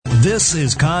This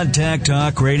is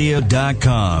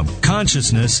ContactTalkRadio.com.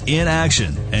 Consciousness in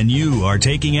action. And you are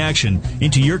taking action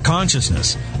into your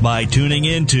consciousness by tuning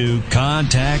into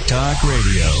Contact Talk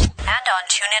Radio. And on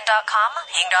TuneIn.com,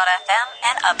 Hing.fm,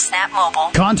 and UpSnap Mobile.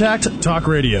 Contact Talk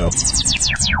Radio.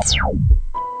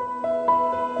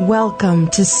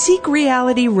 Welcome to Seek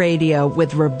Reality Radio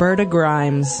with Roberta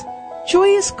Grimes.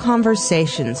 Joyous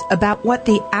conversations about what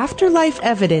the afterlife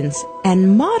evidence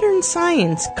and modern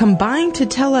science combine to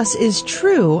tell us is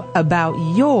true about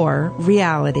your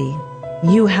reality.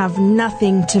 You have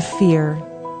nothing to fear.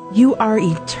 You are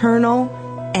eternal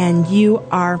and you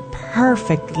are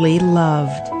perfectly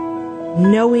loved.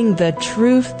 Knowing the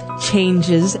truth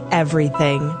changes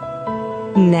everything.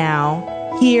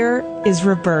 Now, here is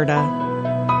Roberta.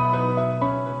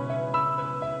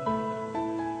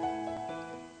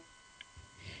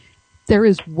 There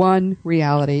is one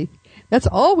reality. That's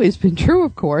always been true,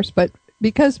 of course, but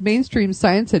because mainstream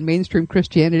science and mainstream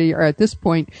Christianity are at this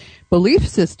point belief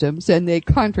systems and they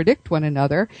contradict one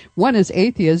another, one is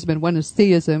atheism and one is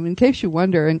theism. In case you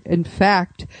wonder, in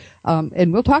fact,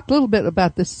 and we'll talk a little bit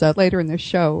about this later in the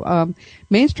show,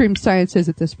 mainstream science is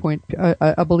at this point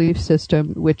a belief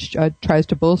system which tries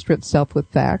to bolster itself with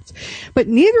facts. But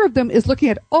neither of them is looking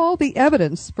at all the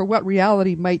evidence for what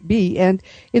reality might be. And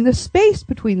in the space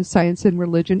between science and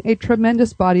religion, a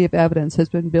tremendous body of evidence has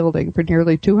been building for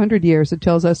nearly 200 years that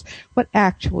tells us what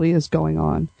actually is going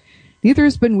on.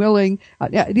 Neither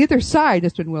side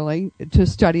has been willing to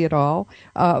study it all.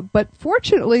 But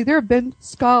fortunately, there have been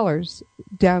scholars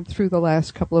down through the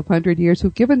last couple of hundred years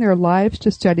who've given their lives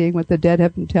to studying what the dead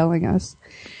have been telling us.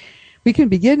 We can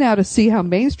begin now to see how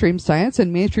mainstream science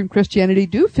and mainstream Christianity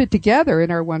do fit together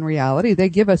in our one reality. They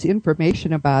give us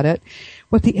information about it.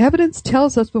 What the evidence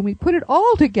tells us when we put it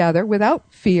all together without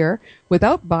fear,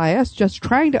 without bias, just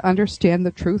trying to understand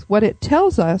the truth, what it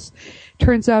tells us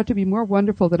turns out to be more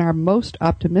wonderful than our most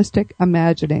optimistic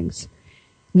imaginings.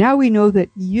 Now we know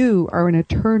that you are an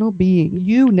eternal being.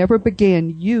 You never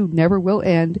began. You never will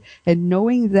end. And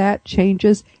knowing that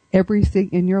changes everything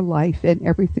in your life and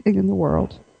everything in the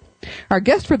world. Our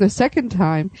guest for the second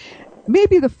time may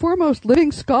be the foremost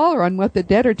living scholar on what the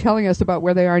dead are telling us about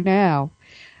where they are now.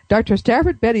 Dr.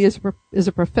 Stafford Betty is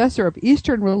a professor of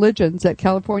Eastern religions at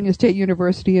California State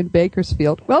University in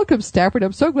Bakersfield. Welcome, Stafford.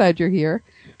 I'm so glad you're here.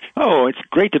 Oh, it's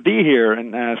great to be here,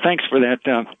 and thanks for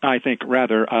that, I think,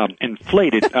 rather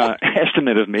inflated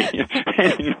estimate of me.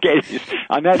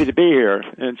 I'm happy to be here.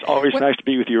 It's always nice to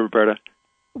be with you, Roberta.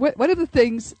 One of the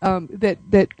things that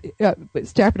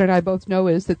Stafford and I both know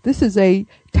is that this is a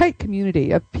tight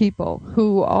community of people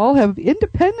who all have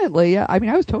independently, I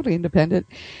was totally independent,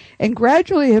 and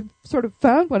gradually have sort of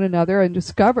found one another and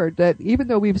discovered that even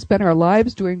though we've spent our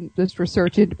lives doing this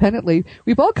research independently,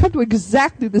 we've all come to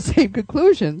exactly the same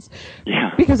conclusions.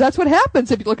 Yeah. Because that's what happens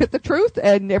if you look at the truth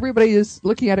and everybody is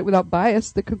looking at it without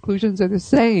bias, the conclusions are the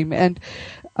same. And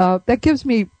that gives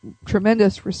me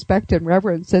tremendous respect and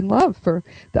reverence and love for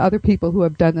the other people who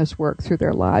have done this work through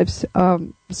their lives.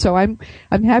 So I'm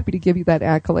happy to give you that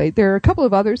accolade. There are a couple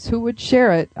of others who would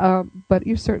share it, but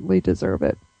you certainly deserve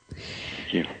it.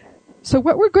 Thank you. So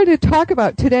what we're going to talk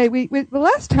about today, the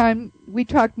last time we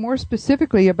talked more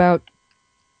specifically about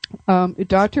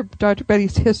Dr.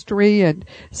 Betty's history and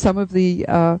some of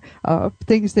the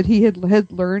things that he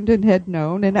had learned and had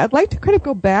known. And I'd like to kind of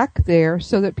go back there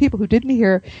so that people who didn't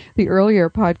hear the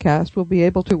earlier podcast will be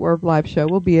able to, or live show,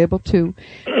 will be able to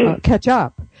catch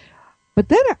up. But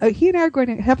then he and I are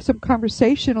going to have some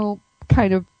conversational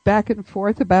kind of back and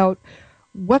forth about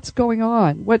what's going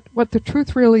on, what the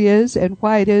truth really is, and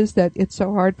why it is that it's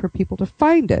so hard for people to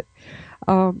find it.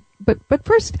 But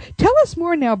first, tell us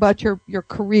more now about your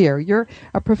career. You're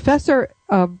a professor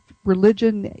of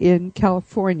religion in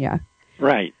California.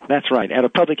 Right, that's right, at a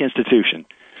public institution.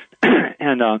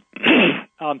 And I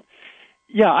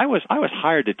was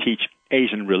hired to teach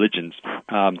Asian religions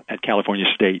at California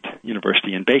State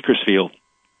University in Bakersfield,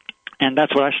 and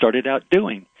that's what I started out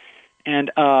doing.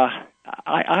 And I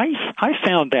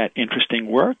found that interesting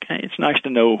work. It's nice to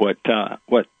know what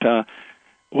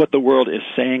the world is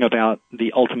saying about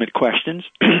the ultimate questions.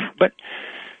 But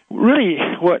really,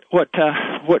 what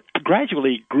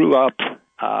gradually grew up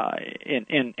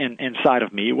inside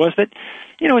of me was that,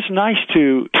 it's nice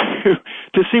to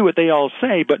see what they all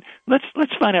say, but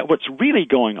let's find out what's really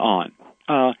going on.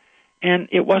 And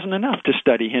it wasn't enough to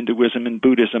study Hinduism and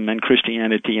Buddhism and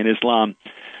Christianity and Islam.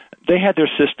 They had their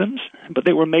systems, but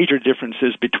there were major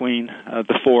differences between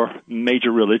the four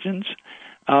major religions.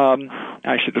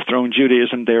 I should have thrown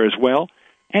Judaism there as well.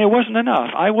 And it wasn't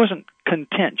enough. I wasn't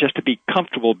content just to be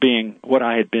comfortable being what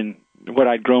I'd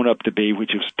grown up to be,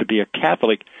 which was to be a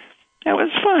Catholic. It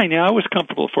was fine. I was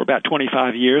comfortable for about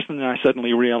 25 years, and then I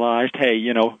suddenly realized, hey,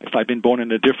 if I'd been born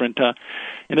in a different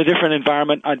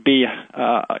environment, I'd be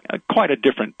quite a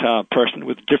different person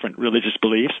with different religious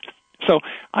beliefs. So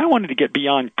I wanted to get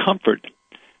beyond comfort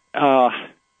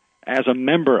as a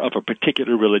member of a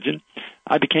particular religion.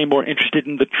 I became more interested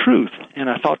in the truth,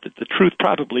 and I thought that the truth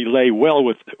probably lay well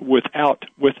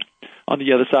on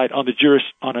the other side,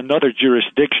 on another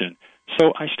jurisdiction.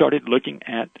 So I started looking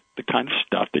at the kind of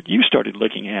stuff that you started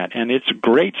looking at, and it's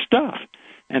great stuff.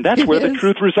 And that's where the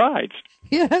truth resides.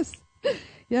 Yes.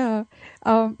 Yeah.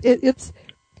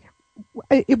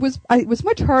 It was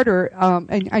much harder,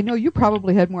 and I know you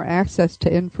probably had more access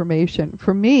to information.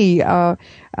 For me,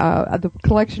 the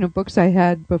collection of books I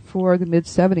had before the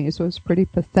mid-'70s was pretty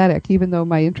pathetic, even though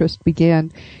my interest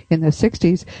began in the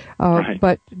 '60s. Right.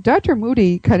 But Dr.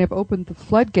 Moody kind of opened the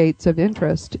floodgates of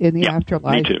interest in the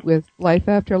afterlife with Life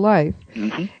After Life.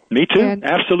 Mm-hmm. Me too.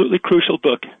 Absolutely crucial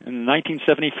book. In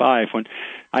 1975, when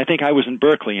I think I was in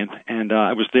Berkeley, and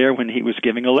I was there when he was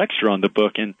giving a lecture on the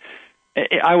book, and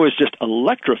I was just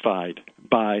electrified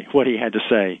by what he had to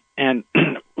say, and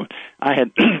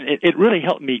it really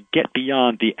helped me get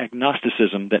beyond the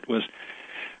agnosticism that was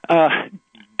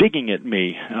digging at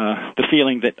me, the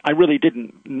feeling that I really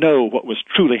didn't know what was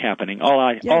truly happening. All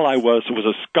I was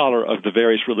a scholar of the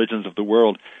various religions of the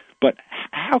world, but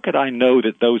how could I know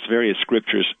that those various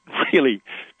scriptures really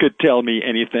could tell me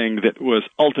anything that was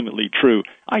ultimately true?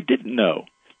 I didn't know,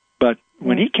 but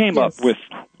when he came up with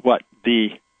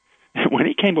when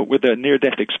he came up with a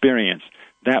near-death experience,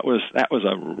 that was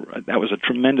a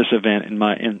tremendous event in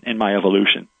my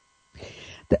evolution.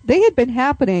 They had been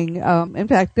happening. In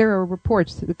fact, there are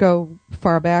reports that go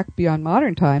far back beyond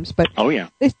modern times, but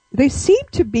they seem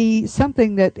to be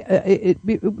something that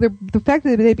the fact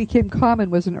that they became common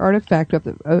was an artifact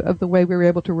of the way we were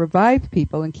able to revive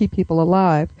people and keep people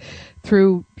alive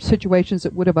through situations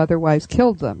that would have otherwise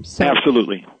killed them. So,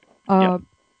 absolutely.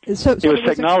 So it was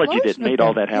technology that made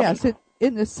all that happen. Yes,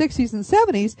 in the 60s and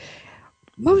 70s,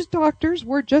 most doctors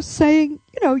were just saying,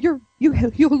 you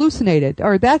hallucinated,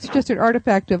 or that's just an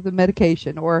artifact of the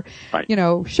medication, or,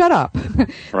 shut up.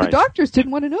 The doctors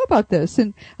didn't want to know about this.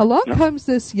 And along comes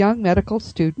this young medical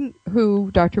student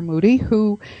Dr. Moody,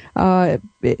 who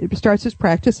starts his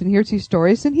practice and hears these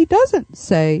stories, and he doesn't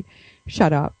say,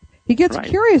 shut up. He gets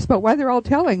curious about why they're all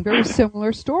telling very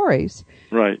similar stories.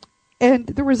 Right. And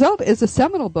the result is a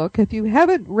seminal book. If you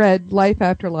haven't read Life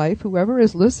After Life, whoever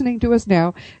is listening to us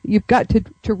now, you've got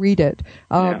to read it.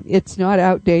 It's not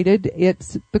outdated.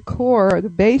 It's the core, the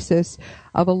basis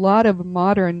of a lot of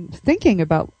modern thinking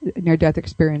about near-death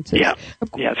experiences. Yeah,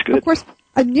 it's good. Of course,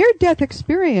 a near-death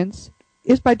experience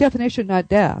is by definition not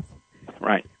death.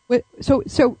 Right. So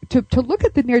to look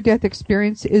at the near-death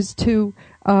experience is to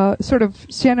sort of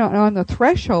stand on the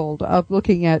threshold of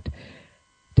looking at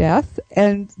death,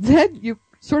 and then you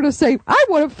sort of say, I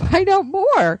want to find out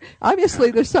more.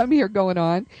 Obviously, there's something here going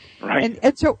on. Right.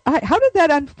 And so how did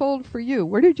that unfold for you?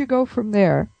 Where did you go from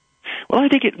there? Well, I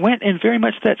think it went in very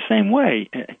much that same way.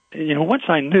 Once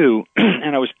I knew,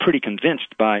 and I was pretty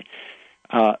convinced by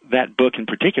that book in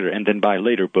particular, and then by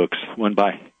later books, one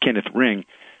by Kenneth Ring,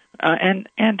 and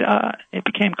it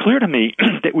became clear to me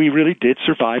that we really did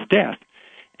survive death.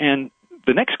 And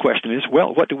the next question is,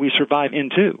 well, what do we survive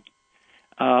into?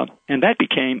 And that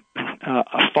became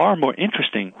a far more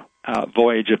interesting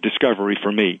voyage of discovery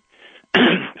for me.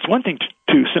 It's one thing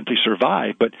to simply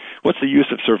survive, but what's the use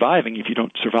of surviving if you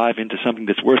don't survive into something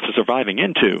that's worth surviving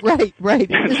into? Right.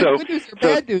 And Is it good news or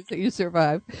bad news that you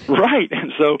survive? Right.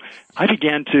 And so I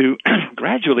began to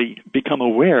gradually become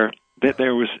aware that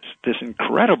there was this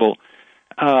incredible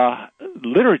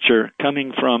literature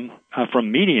coming from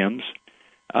mediums,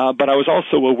 but I was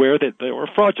also aware that there were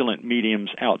fraudulent mediums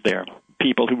out there,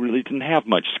 people who really didn't have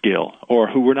much skill or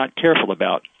who were not careful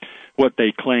about what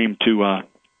they claimed to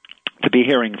be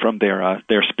hearing from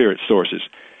their spirit sources.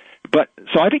 But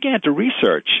so I began to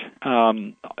research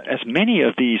as many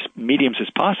of these mediums as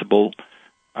possible,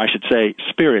 I should say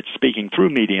spirits speaking through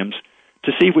mediums,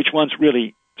 to see which ones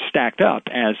really stacked up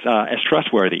as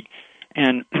trustworthy.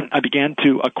 And I began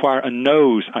to acquire a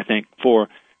nose, I think, for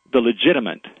the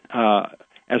legitimate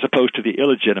as opposed to the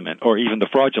illegitimate or even the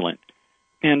fraudulent.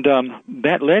 And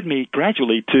that led me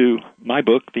gradually to my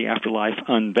book, The Afterlife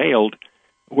Unveiled,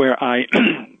 where I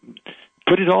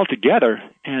put it all together,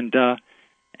 and I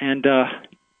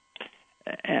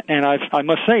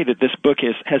must say that this book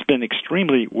has been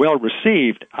extremely well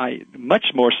received.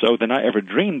 Much more so than I ever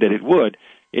dreamed that it would.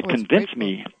 It convinced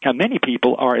me how many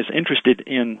people are as interested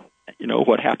in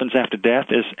what happens after death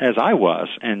as I was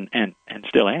and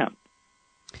still am.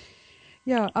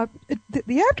 Yeah,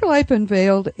 the Afterlife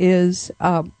Unveiled is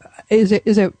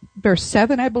it there's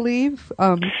 7, I believe.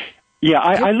 Yeah,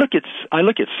 I look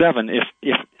at 7.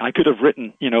 If I could have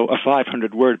written, a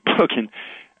 500-word book and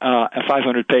a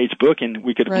 500-page book, and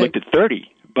we could have looked at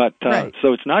 30. But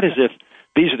so it's not as if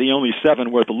these are the only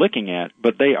 7 worth looking at,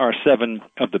 but they are 7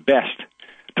 of the best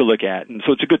to look at, and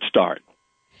so it's a good start.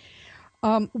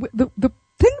 The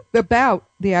thing about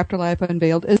the Afterlife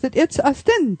Unveiled is that it's a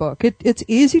thin book. It's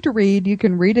easy to read. You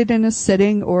can read it in a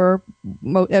sitting or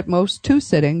at most 2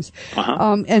 sittings,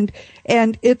 and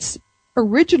it's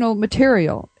original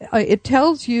material. It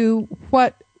tells you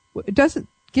it doesn't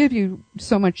give you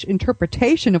so much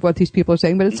interpretation of what these people are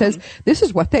saying, but it says this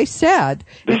is what they said.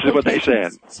 This is what they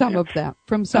said. Some of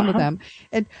them,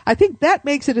 and I think that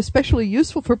makes it especially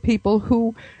useful for people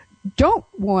who don't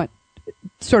want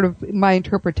sort of my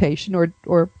interpretation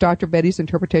or Dr. Betty's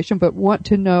interpretation, but want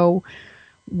to know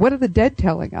what are the dead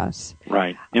telling us,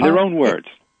 right, in their own words.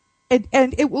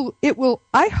 And it will.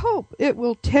 I hope it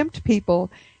will tempt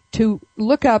people to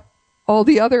look up all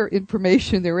the other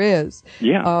information there is.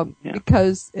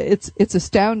 Because it's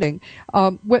astounding.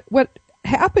 What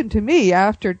happened to me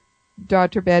after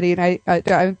Dr. Betty and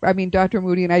I mean Dr.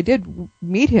 Moody and I did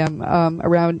meet him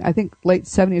around I think late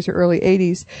 70s or early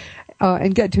 80s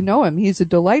and get to know him. He's a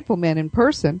delightful man in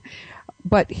person,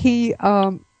 but he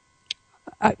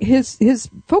his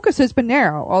focus has been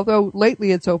narrow, although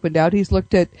lately it's opened out. He's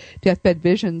looked at deathbed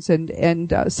visions and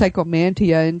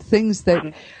psychomantia and things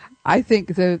that I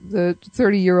think the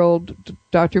 30-year-old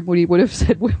Dr. Moody would have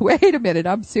said, wait a minute,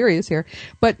 I'm serious here.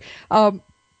 But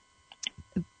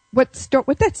what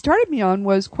that started me on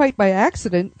was quite by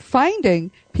accident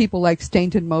finding people like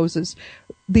Stainton Moses,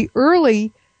 the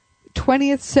early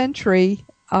 20th century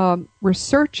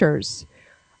researchers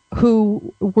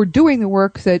who were doing the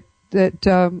work that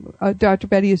Dr.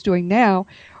 Betty is doing now,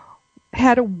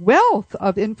 had a wealth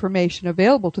of information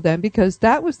available to them because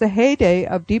that was the heyday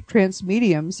of deep trance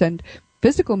mediums and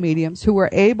physical mediums who were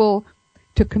able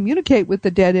to communicate with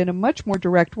the dead in a much more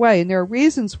direct way. And there are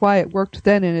reasons why it worked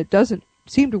then and it doesn't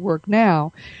seem to work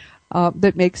now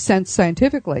that makes sense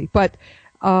scientifically. But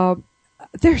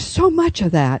there's so much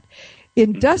of that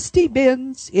in dusty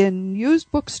bins, in used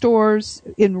bookstores,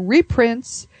 in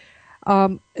reprints.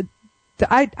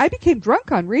 I became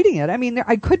drunk on reading it. I mean,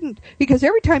 I couldn't, because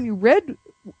every time you read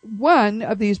one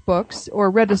of these books or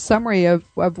read a summary of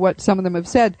what some of them have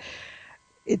said,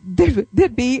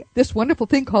 there'd be this wonderful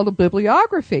thing called a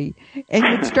bibliography. And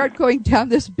you'd start going down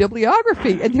this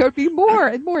bibliography and there would be more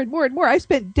and more and more and more. I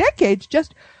spent decades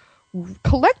just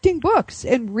collecting books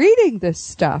and reading this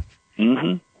stuff.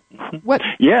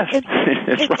 Yes,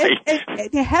 that's right.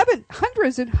 And you have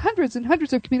hundreds and hundreds and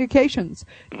hundreds of communications,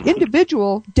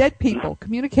 individual dead people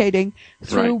communicating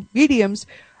through mediums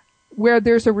where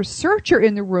there's a researcher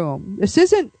in the room. This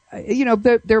isn't,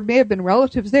 there may have been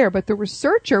relatives there, but the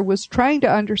researcher was trying to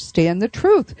understand the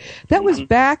truth. That was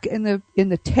back in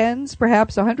the tens,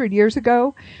 perhaps 100 years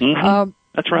ago.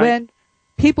 That's right. When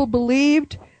people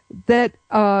believed that,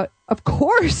 of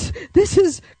course, this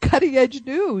is cutting-edge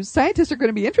news. Scientists are going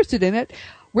to be interested in it.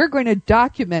 We're going to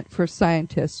document for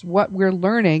scientists what we're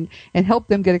learning and help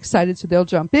them get excited so they'll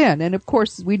jump in. And, of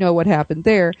course, we know what happened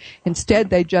there. Instead,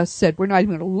 they just said, we're not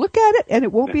even going to look at it, and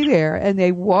it won't be there. And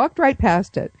they walked right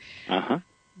past it.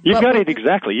 You've got it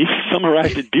exactly. You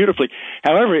summarized it beautifully.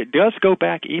 However, it does go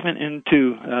back even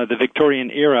into the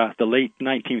Victorian era, the late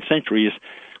 19th century,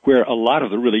 where a lot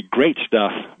of the really great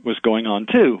stuff was going on,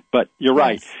 too. But you're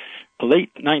right.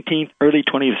 Late 19th, early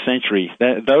 20th century,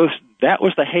 that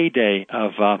was the heyday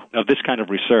of this kind of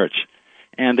research.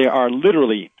 And there are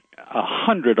literally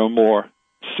 100 or more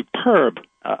superb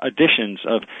editions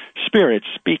of spirits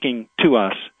speaking to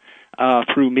us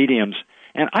through mediums.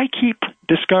 And I keep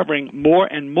discovering more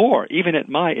and more, even at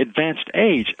my advanced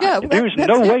age. There is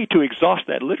no way to exhaust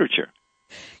that literature.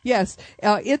 Yes,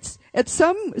 it's at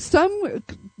some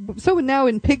now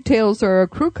in pigtails or a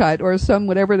crew cut or some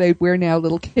whatever they wear now,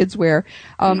 little kids wear,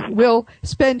 will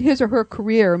spend his or her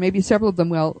career, maybe several of them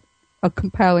will,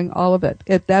 compiling all of it.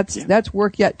 That's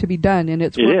work yet to be done, and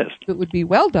it would be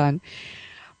well done.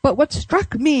 But what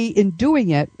struck me in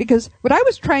doing it, because what I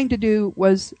was trying to do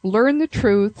was learn the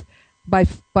truth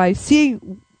by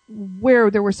seeing where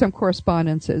there were some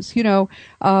correspondences.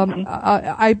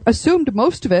 I assumed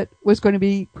most of it was going to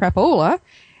be crapola,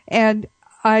 and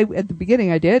at the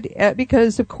beginning I did,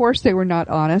 because of course they were not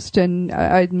honest, and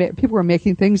people were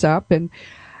making things up. And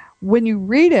when you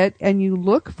read it and you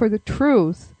look for the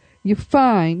truth, you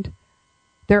find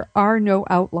there are no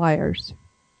outliers.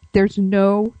 there's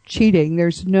no cheating.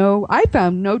 I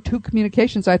found no two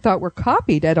communications I thought were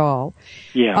copied at all.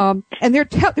 Yeah. And they're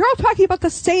all talking about the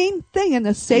same thing in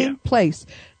the same place.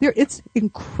 It's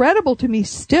incredible to me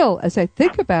still as I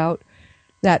think about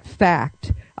that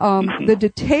fact. The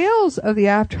details of the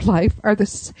afterlife are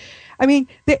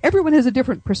everyone has a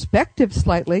different perspective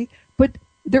slightly, but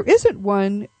there isn't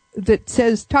one that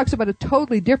talks about a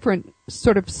totally different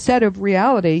sort of set of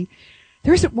reality.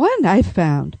 There isn't one I've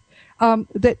found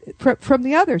that from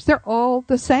the others. They're all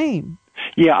the same.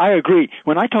 Yeah, I agree.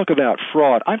 When I talk about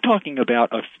fraud, I'm talking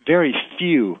about a very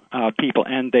few people,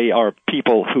 and they are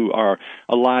people who are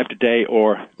alive today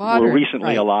or were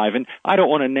recently alive. And I don't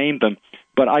want to name them,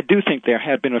 but I do think there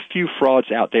have been a few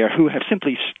frauds out there who have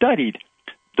simply studied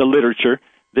the literature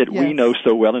that we know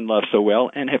so well and love so well,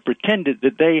 and have pretended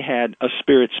that they had a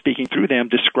spirit speaking through them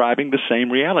describing the same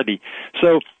reality.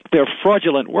 So their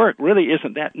fraudulent work really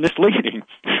isn't that misleading.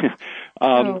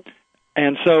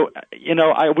 And so,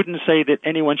 I wouldn't say that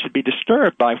anyone should be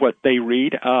disturbed by what they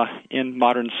read in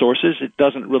modern sources. It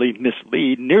doesn't really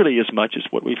mislead nearly as much as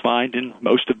what we find in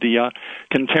most of the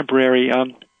contemporary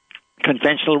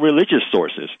conventional religious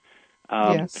sources.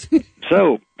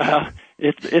 So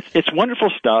it's wonderful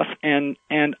stuff, and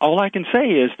all I can say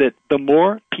is that the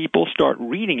more people start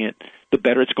reading it, the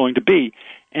better it's going to be.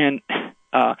 And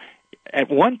at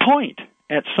some point,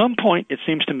 it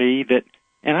seems to me that,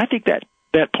 and I think that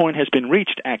point has been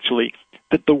reached, actually,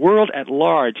 that the world at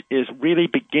large is really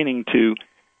beginning to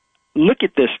look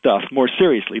at this stuff more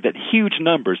seriously, that huge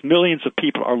numbers, millions of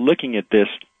people are looking at this,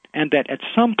 and that at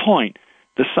some point,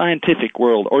 the scientific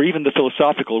world or even the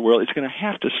philosophical world is going to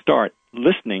have to start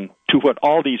listening to what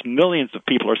all these millions of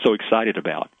people are so excited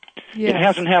about. Yes. It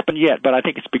hasn't happened yet, but I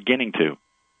think it's beginning to.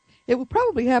 It will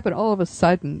probably happen all of a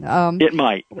sudden. It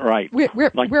might, right?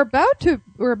 We're about to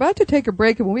take a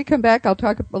break, and when we come back, I'll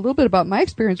talk a little bit about my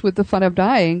experience with The Fun of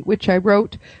Dying, which I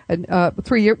wrote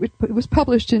 3 years. It was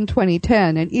published in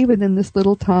 2010, and even in this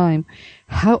little time,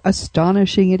 how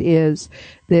astonishing it is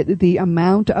that the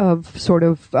amount of sort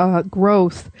of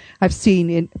growth I've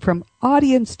seen from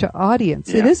audience to audience.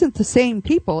 Yeah. It isn't the same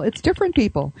people; it's different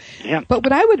people. Yeah. But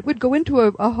when I would go into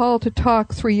a hall to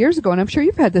talk 3 years ago, and I'm sure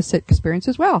you've had this experience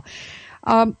as well.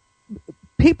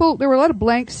 There were a lot of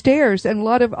blank stares and a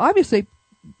lot of obviously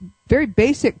very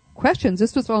basic questions.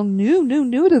 This was all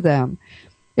new to them.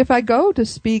 If I go to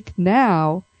speak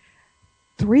now,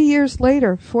 3 years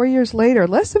later, 4 years later,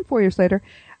 less than 4 years later,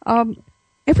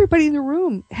 everybody in the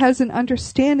room has an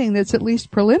understanding that's at least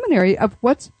preliminary of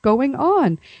what's going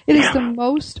on. It is the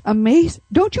most amazing.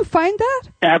 Don't you find that?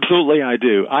 Absolutely, I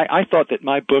do. I thought that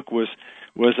my book was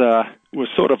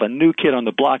sort of a new kid on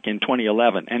the block in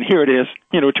 2011, and here it is,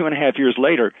 2.5 years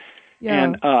later,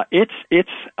 and it's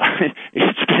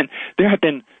been, there have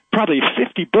been probably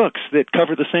 50 books that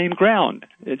cover the same ground.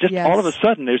 All of a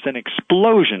sudden, there's an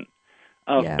explosion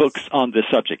of books on this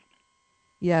subject.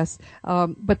 Yes,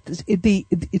 but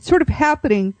it's sort of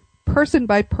happening person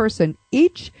by person.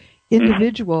 Each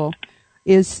individual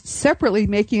is separately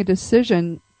making a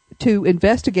decision to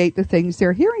investigate the things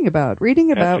they're hearing about,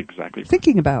 reading about,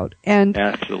 thinking about. And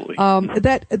absolutely.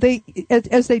 That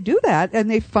as they do that,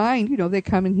 and they find, they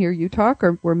come and hear you talk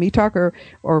or me talk, or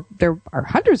there are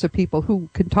hundreds of people who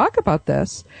can talk about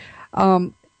this,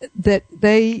 that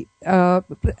they,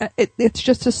 it's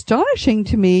just astonishing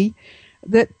to me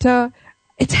that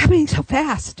it's happening so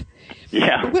fast.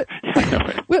 Yeah.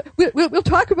 We'll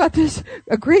talk about this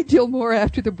a great deal more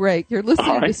after the break. You're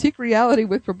listening to Seek Reality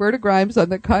with Roberta Grimes on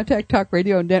the Contact Talk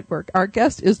Radio Network. Our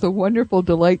guest is the wonderful,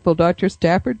 delightful Dr.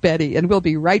 Stafford Betty, and we'll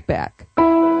be right back.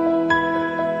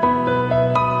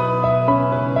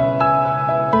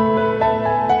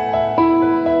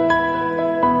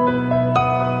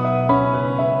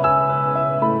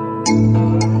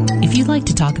 If you'd like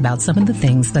to talk about some of the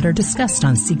things that are discussed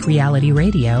on Seek Reality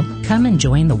Radio, come and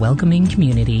join the welcoming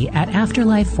community at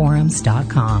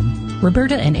AfterlifeForums.com.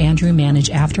 Roberta and Andrew manage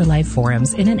Afterlife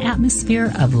Forums in an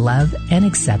atmosphere of love and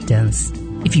acceptance.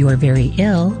 If you are very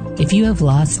ill, if you have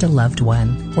lost a loved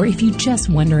one, or if you just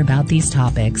wonder about these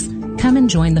topics, come and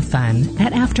join the fun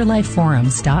at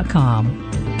AfterlifeForums.com.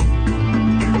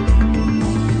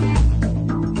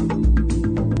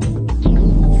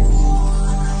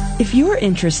 If you're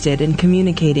interested in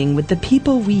communicating with the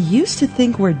people we used to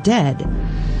think were dead,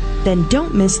 then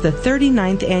don't miss the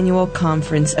 39th Annual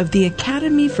Conference of the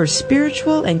Academy for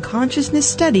Spiritual and Consciousness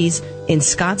Studies in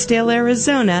Scottsdale,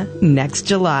 Arizona, next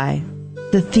July.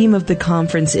 The theme of the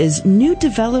conference is New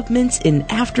Developments in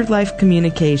Afterlife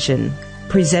Communication.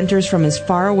 Presenters from as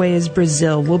far away as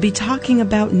Brazil will be talking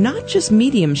about not just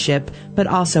mediumship, but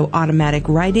also automatic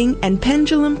writing and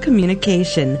pendulum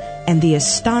communication, and the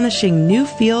astonishing new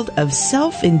field of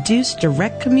self-induced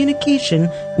direct communication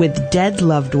with dead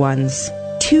loved ones.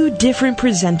 2 different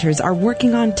presenters are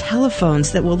working on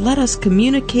telephones that will let us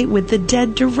communicate with the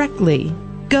dead directly.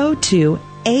 Go to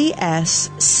ASCSI.org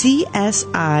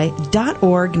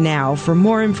now for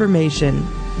more information.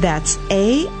 That's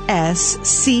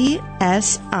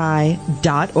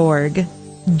ASCSI.org.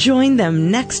 Join them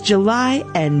next July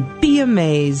and be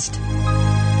amazed.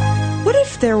 What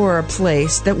if there were a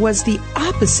place that was the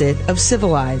opposite of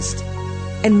civilized?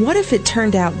 And what if it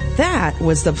turned out that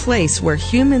was the place where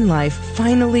human life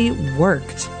finally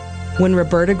worked? When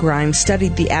Roberta Grimes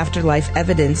studied the afterlife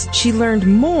evidence, she learned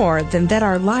more than that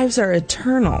our lives are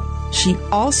eternal. She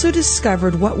also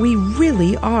discovered what we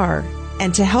really are.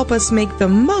 And to help us make the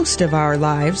most of our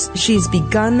lives, she's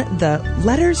begun the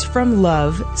Letters from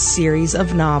Love series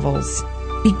of novels.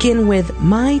 Begin with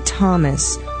My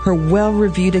Thomas, her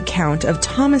well-reviewed account of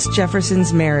Thomas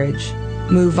Jefferson's marriage.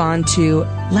 Move on to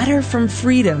Letter from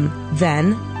Freedom,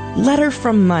 then Letter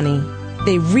from Money.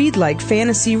 They read like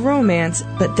fantasy romance,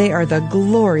 but they are the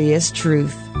glorious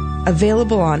truth.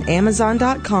 Available on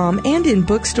Amazon.com and in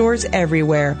bookstores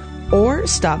everywhere. Or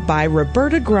stop by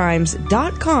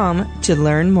RobertaGrimes.com to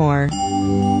learn more.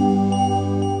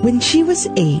 When she was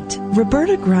 8,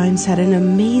 Roberta Grimes had an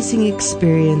amazing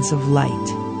experience of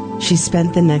light. She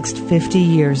spent the next 50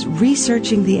 years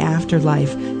researching the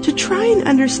afterlife to try and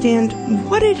understand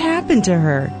what had happened to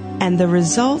her. And the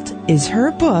result is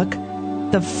her book,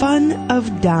 The Fun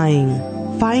of Dying.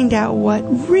 Find out what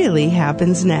really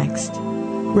happens next.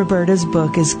 Roberta's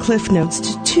book is cliff notes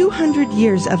to 200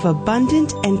 years of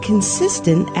abundant and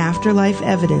consistent afterlife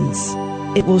evidence.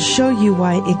 It will show you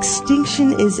why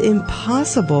extinction is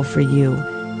impossible for you,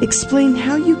 explain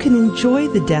how you can enjoy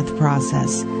the death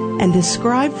process, and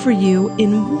describe for you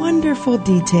in wonderful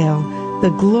detail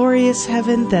the glorious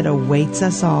heaven that awaits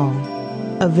us all.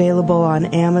 Available on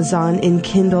Amazon in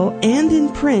Kindle and in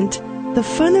print, The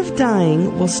Fun of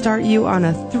Dying will start you on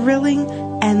a thrilling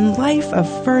and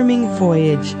life-affirming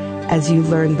voyage as you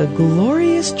learn the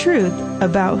glorious truth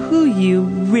about who you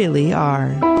really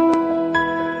are.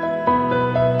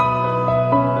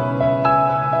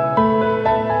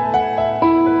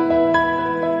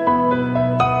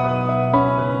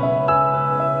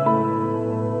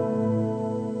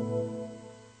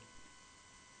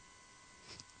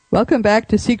 Welcome back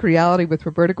to Seek Reality with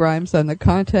Roberta Grimes on the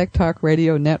Contact Talk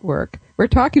Radio Network. We're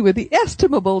talking with the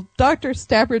estimable Dr.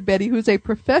 Stafford Betty, who's a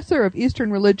professor of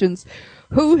Eastern religions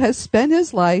who has spent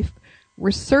his life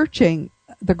researching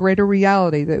the greater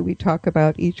reality that we talk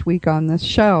about each week on this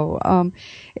show.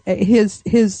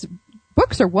 His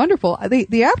books are wonderful.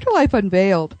 The Afterlife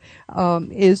Unveiled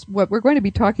is what we're going to be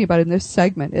talking about in this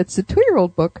segment. It's a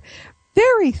 2-year-old book,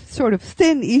 very sort of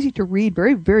thin, easy to read,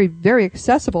 very, very, very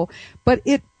accessible, but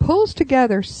it pulls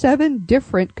together 7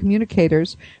 different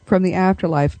communicators from the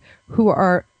afterlife who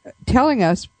are telling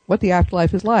us what the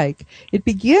afterlife is like. It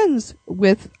begins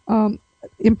with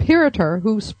Imperator,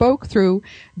 who spoke through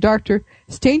Dr.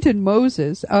 Stainton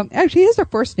Moses. Actually, he has a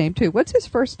first name, too. What's his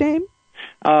first name?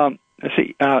 Let's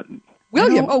see.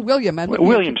 William. William.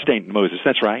 William Stainton Moses.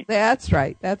 That's right. That's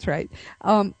right.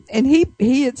 And he,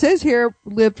 it says here,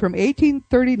 lived from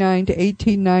 1839 to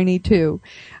 1892.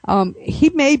 He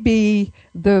may be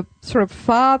the sort of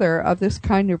father of this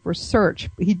kind of research.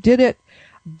 He did it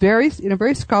in a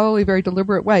very scholarly, very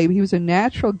deliberate way. He was a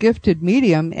natural gifted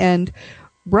medium and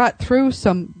brought through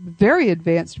some very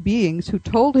advanced beings who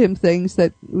told him things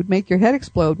that would make your head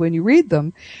explode when you read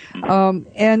them.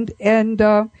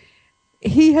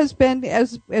 He has been,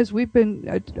 as we've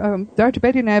been, Dr.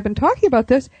 Betty and I have been talking about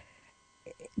this,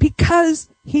 because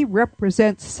he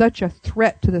represents such a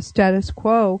threat to the status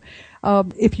quo.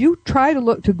 If you try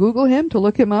to Google him, to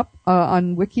look him up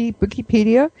on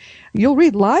Wikipedia, you'll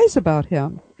read lies about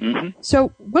him. Mm-hmm.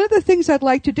 So one of the things I'd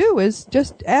like to do is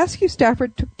just ask you,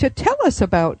 Stafford, to tell us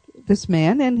about this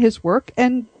man and his work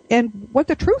and what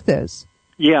the truth is.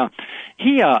 Yeah,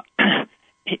 he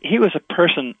was a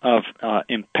person of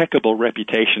impeccable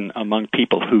reputation among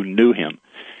people who knew him.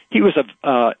 He went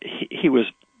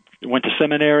to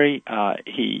seminary.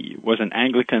 He was an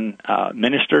Anglican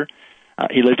minister.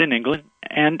 He lived in England,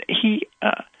 and he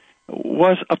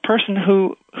was a person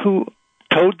who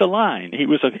towed the line. He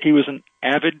was an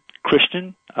avid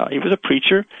Christian. He was a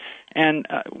preacher, and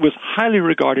was highly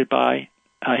regarded by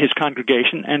his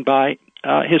congregation and by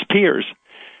his peers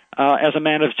as a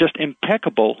man of just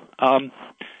impeccable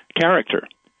character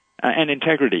and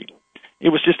integrity. it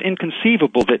was just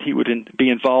inconceivable that he would be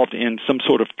involved in some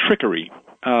sort of trickery.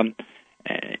 And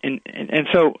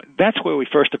so that's where we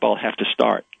first of all have to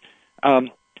start.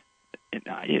 The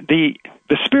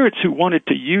spirits who wanted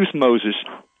to use Moses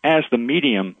as the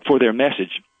medium for their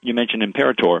message, you mentioned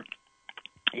Imperator.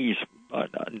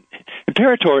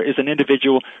 Imperator is an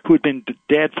individual who had been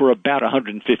dead for about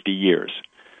 150 years.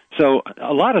 So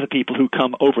a lot of the people who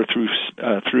come over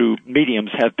through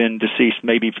mediums have been deceased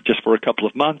maybe just for a couple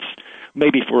of months,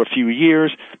 maybe for a few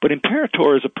years. But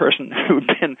Imperator is a person who'd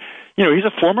been, he's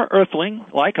a former earthling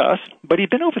like us, but he'd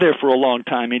been over there for a long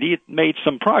time, and he had made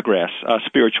some progress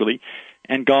spiritually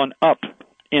and gone up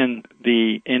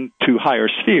into higher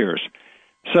spheres.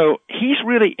 So he's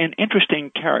really an interesting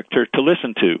character to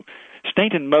listen to.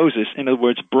 Stainton Moses, in other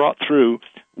words, brought through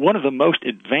one of the most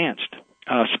advanced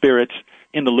spirits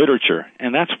in the literature,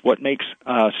 and that's what makes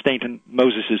Stainton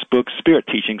Moses' book, Spirit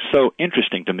Teaching, so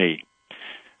interesting to me.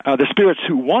 The spirits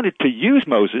who wanted to use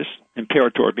Moses,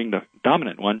 Imperator being the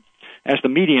dominant one, as the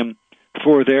medium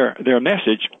for their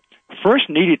message, first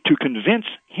needed to convince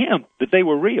him that they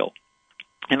were real.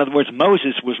 In other words,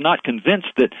 Moses was not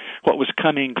convinced that what was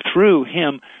coming through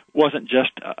him wasn't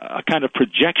just a kind of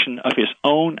projection of his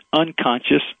own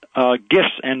unconscious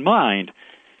gifts and mind.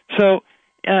 So,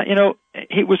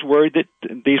 he was worried that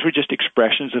these were just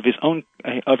expressions of his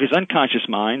unconscious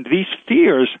mind. These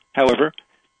fears, however,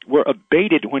 were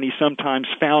abated when he sometimes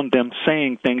found them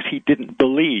saying things he didn't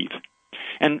believe.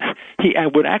 And he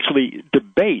would actually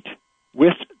debate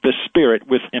with the spirit,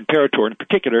 with Imperator in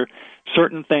particular,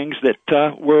 certain things that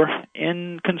were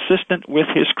inconsistent with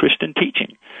his Christian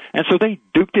teaching. And so they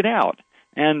duked it out.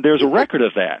 And there's a record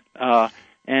of that.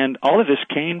 And all of this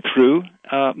came through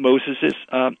Moses'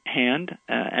 hand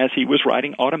as he was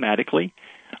writing automatically.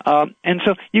 And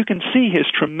so you can see his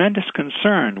tremendous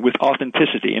concern with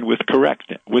authenticity and with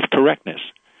correctness.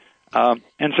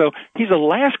 And so he's the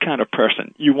last kind of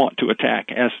person you want to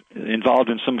attack as involved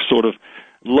in some sort of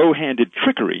low-handed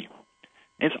trickery.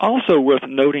 It's also worth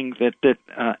noting that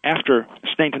after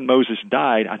Stainton Moses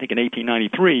died, I think in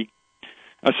 1893,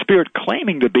 a spirit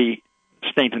claiming to be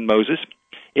Stainton Moses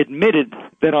admitted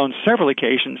that on several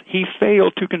occasions he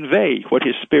failed to convey what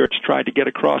his spirits tried to get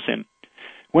across him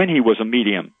when he was a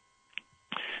medium.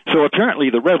 So apparently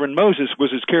the Reverend Moses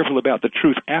was as careful about the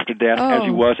truth after death as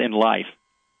he was in life.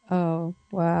 Oh,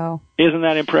 wow. Isn't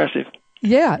that impressive?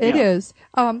 Yeah, it is.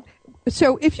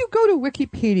 So if you go to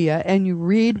Wikipedia and you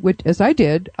read, as I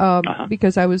did,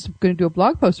 because I was going to do a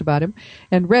blog post about him,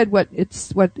 and read what it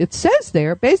says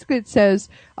there, basically it says,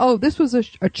 this was a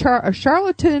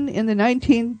charlatan in the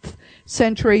 19th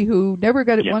century who never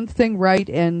got one thing right,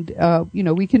 and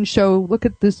we can look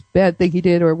at this bad thing he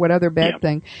did or what other bad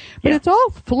thing, but it's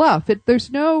all fluff. There's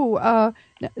no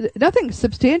nothing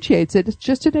substantiates it. It's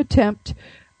just an attempt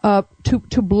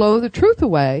to blow the truth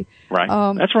away. Right.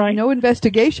 That's right. No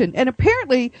investigation. And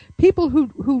apparently people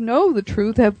who know the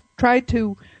truth have tried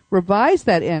to revise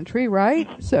that entry, right?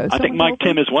 So I think Mike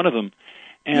Tim is one of them.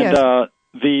 And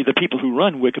the people who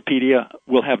run Wikipedia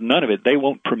will have none of it. They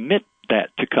won't permit that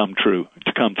to come through.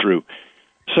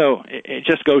 So it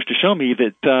just goes to show me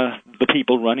that the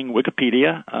people running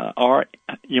Wikipedia are,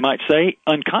 you might say,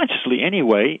 unconsciously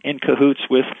anyway, in cahoots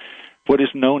with what is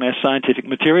known as scientific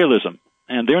materialism.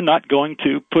 And they're not going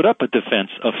to put up a defense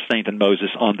of Stainton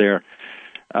Moses on their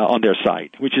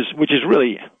site, which is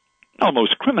really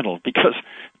almost criminal, because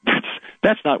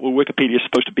that's not what Wikipedia is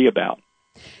supposed to be about.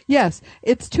 Yes,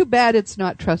 it's too bad it's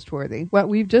not trustworthy. What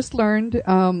we've just learned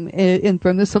from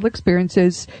this little experience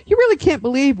is you really can't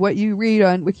believe what you read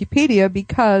on Wikipedia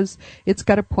because it's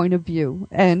got a point of view,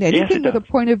 and anything with a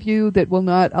point of view that will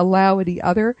not allow any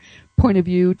other point of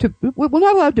view will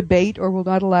not allow debate or will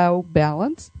not allow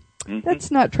balance. Mm-hmm. That's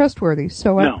not trustworthy,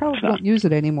 so I probably won't use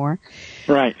it anymore.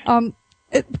 Right.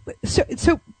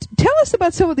 So tell us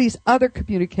about some of these other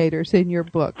communicators in your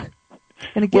book.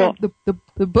 And again,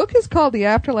 the book is called The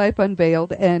Afterlife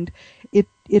Unveiled, and it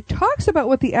talks about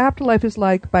what the afterlife is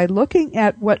like by looking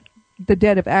at what the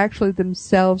dead have actually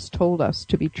themselves told us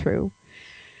to be true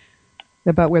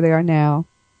about where they are now.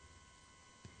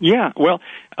 Yeah, well,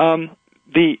 I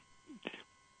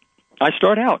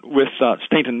start out with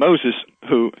Stainton Moses,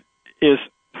 who is,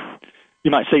 you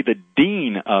might say, the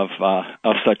dean of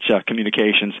such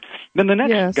communications. Then the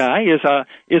next guy is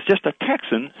just a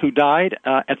Texan who died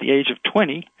at the age of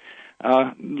 20,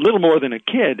 little more than a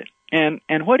kid, and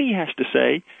what he has to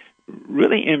say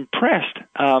really impressed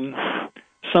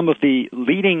some of the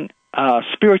leading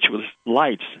spiritualist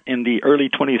lights in the early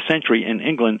 20th century in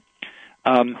England,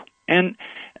 and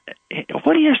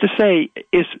what he has to say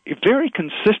is very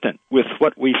consistent with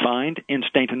what we find in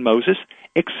Stainton Moses,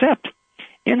 except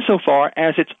insofar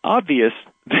as it's obvious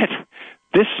that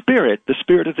this spirit, the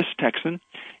spirit of this Texan,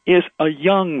 is a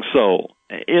young soul,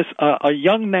 is a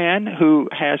young man who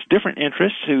has different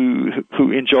interests,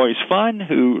 who enjoys fun,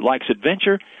 who likes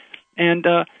adventure, and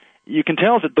you can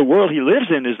tell that the world he lives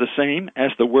in is the same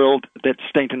as the world that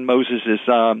Stainton Moses'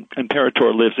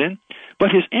 imperator lives in, but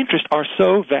his interests are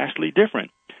so vastly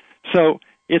different. So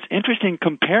it's interesting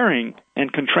comparing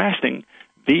and contrasting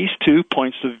these two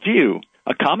points of view,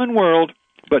 a common world,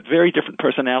 but very different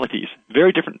personalities,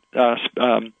 very different,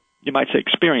 you might say,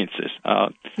 experiences,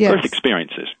 yes. Earth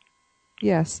experiences.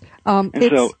 Yes. And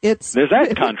there's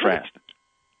that contrast.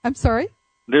 I'm sorry?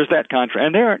 There's that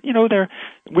contrast. And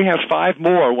we have 5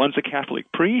 more. One's a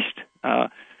Catholic priest.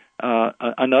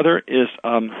 Another is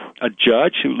a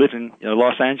judge who lived in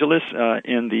Los Angeles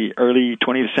in the early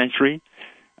 20th century.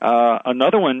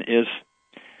 Another one is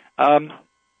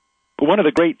one of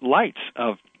the great lights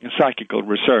of psychical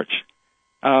research.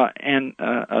 And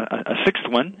a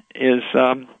 6th one is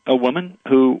a woman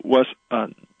who was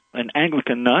an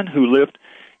Anglican nun who lived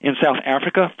in South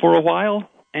Africa for a while.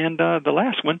 And the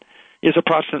last one is a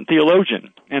Protestant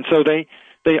theologian. And so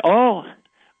they all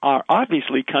are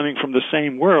obviously coming from the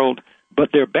same world,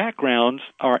 but their backgrounds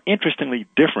are interestingly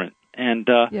different. And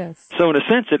yes. So in a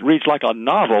sense, it reads like a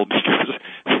novel because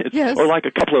it's, yes. or like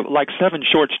 7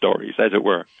 short stories, as it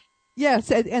were.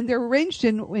 Yes, and they're arranged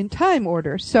in time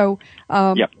order. So,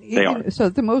 yep, they are. So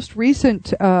the most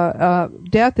recent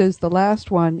death is the last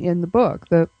one in the book.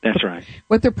 That's right.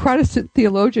 What the Protestant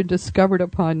theologian discovered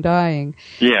upon dying.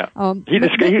 Yeah, he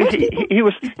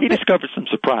discovered some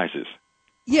surprises.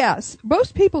 Yes,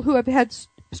 most people who have had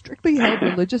strictly held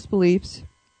religious beliefs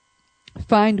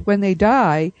find when they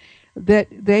die that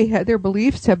their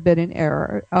beliefs have been in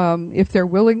error. If they're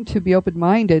willing to be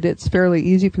open-minded, it's fairly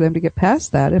easy for them to get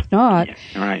past that. If not,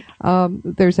 right.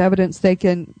 There's evidence they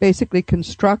can basically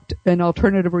construct an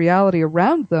alternative reality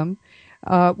around them,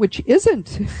 which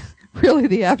isn't really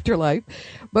the afterlife,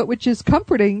 but which is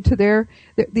comforting to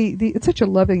it's such a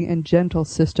loving and gentle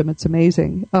system. It's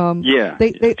amazing.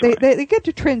 They get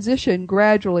to transition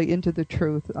gradually into the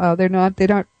truth. They're not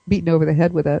beaten over the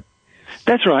head with it.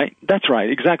 That's right.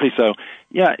 Exactly so.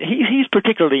 Yeah, he's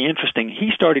particularly interesting.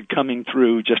 He started coming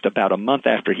through just about a month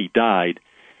after he died,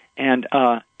 and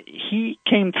he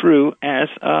came through as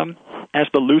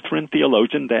the Lutheran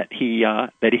theologian that he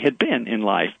had been in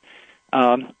life.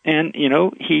 And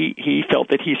he felt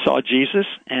that he saw Jesus,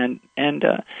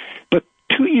 but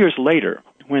 2 years later,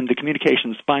 when the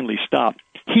communications finally stopped,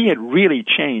 he had really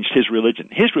changed his religion.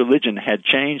 His religion had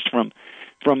changed from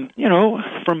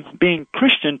being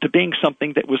Christian to being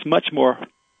something that was much more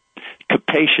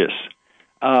capacious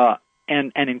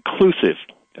and inclusive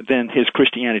than his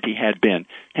Christianity had been.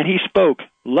 And he spoke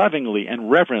lovingly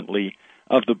and reverently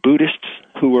of the Buddhists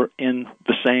who were in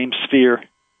the same sphere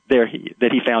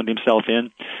that he found himself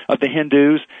in, of the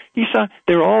Hindus. He saw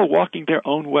they're all walking their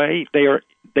own way.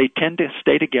 They tend to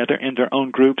stay together in their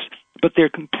own groups, but they're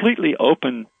completely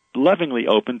open, lovingly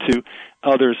open to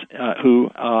others who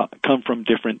come from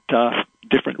different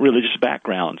religious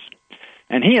backgrounds.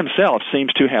 And he himself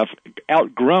seems to have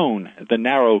outgrown the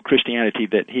narrow Christianity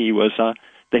that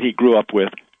he grew up with,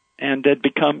 and had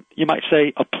become, you might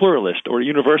say, a pluralist or a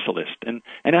universalist. And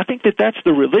I think that's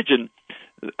the religion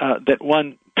that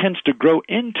one tends to grow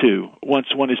into once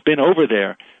one has been over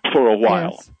there for a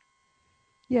while.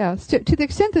 Yes. To the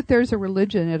extent that there's a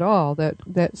religion at all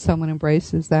that someone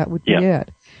embraces, that would be it.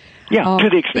 Yeah, to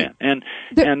the extent.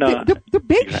 The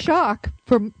big shock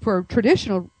for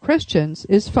traditional Christians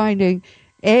is finding,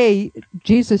 A,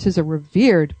 Jesus is a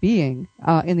revered being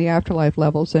in the afterlife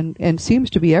levels and seems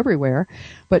to be everywhere,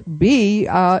 but B,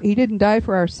 he didn't die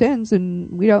for our sins,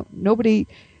 and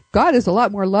God is a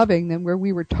lot more loving than where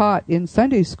we were taught in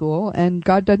Sunday school, and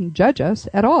God doesn't judge us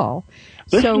at all.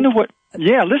 Listen to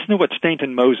what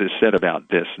Stainton Moses said about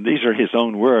this. These are his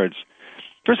own words.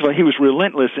 First of all, he was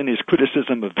relentless in his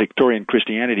criticism of Victorian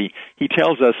Christianity. He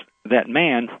tells us that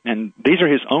man, and these are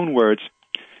his own words,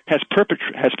 has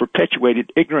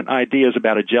perpetuated ignorant ideas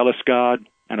about a jealous God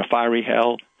and a fiery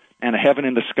hell and a heaven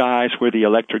in the skies where the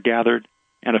elect are gathered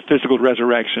and a physical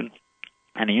resurrection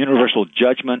and a universal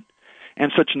judgment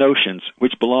and such notions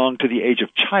which belong to the age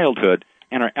of childhood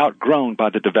and are outgrown by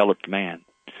the developed man.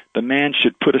 The man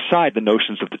should put aside the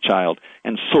notions of the child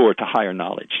and soar to higher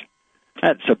knowledge.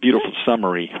 That's a beautiful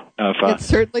summary of... it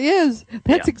certainly is.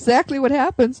 That's exactly what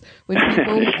happens when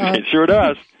people it sure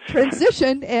does.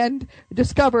 transition and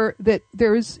discover that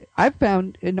I've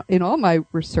found in all my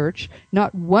research,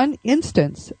 not one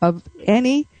instance of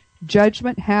any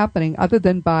judgment happening other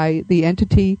than by the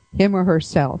entity, him or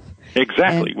herself.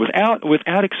 Exactly.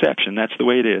 Without exception, that's the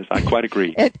way it is. I quite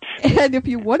agree. And if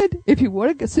you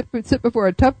wanted to sit before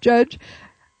a tough judge,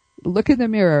 look in the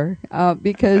mirror,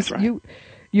 because that's right.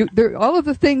 there all of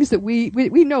the things that we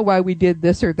know why we did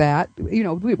this or that. You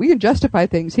know, we can justify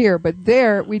things here, but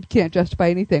there we can't justify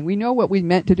anything. We know what we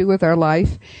meant to do with our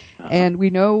life, and we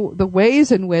know the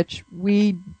ways in which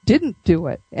we didn't do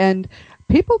it. And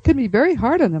people can be very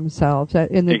hard on themselves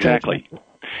in the exactly. judgment.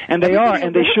 And they are,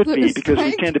 and they should be, because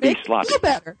we tend to be sloppy. Feel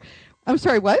better. I'm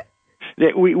sorry, what?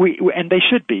 And they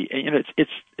should be. You know,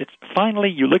 it's finally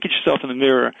you look at yourself in the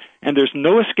mirror, and there's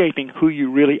no escaping who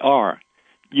you really are.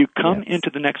 You come into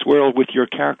the next world with your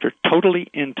character totally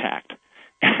intact,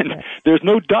 and there's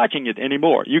no dodging it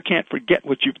anymore. You can't forget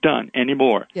what you've done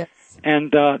anymore. Yes.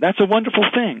 And that's a wonderful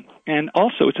thing. And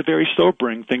also, it's a very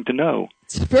sobering thing to know.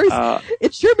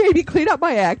 It sure made me clean up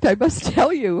my act, I must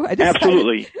tell you. I decided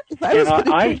absolutely. If I was going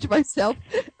to change myself,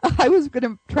 I was going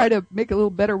to try to make a little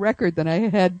better record than I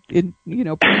had in,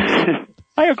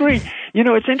 I agree. You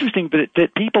know, it's interesting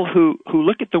that people who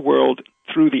look at the world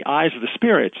through the eyes of the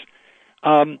spirits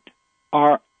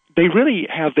they really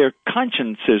have their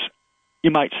consciences,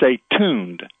 you might say,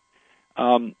 tuned.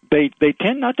 They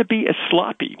tend not to be as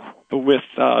sloppy with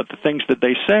the things that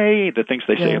they say, the things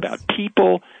they say about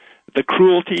people, the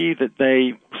cruelty that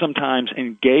they sometimes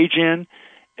engage in.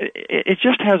 It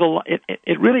just has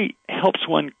it really helps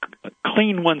one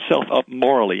clean oneself up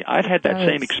morally. I've had that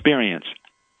same experience.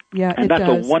 Yeah, and that's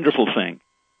a wonderful thing.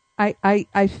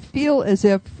 I feel as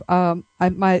if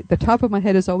the top of my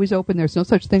head is always open. There's no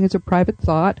such thing as a private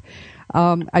thought.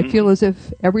 I feel as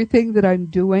if everything that I'm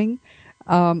doing,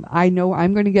 I know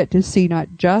I'm going to get to see not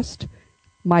just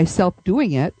myself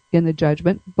doing it in the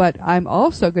judgment, but I'm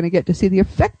also going to get to see the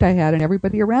effect I had on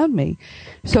everybody around me.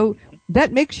 So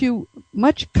that makes you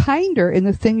much kinder in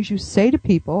the things you say to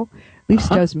people, at least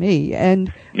does me.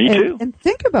 And me too. And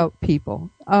think about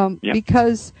people,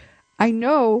 because I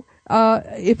know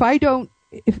if I don't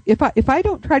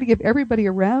try to give everybody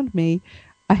around me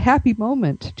a happy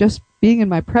moment just being in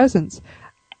my presence,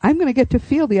 I'm going to get to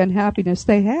feel the unhappiness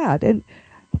they had. And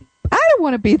I don't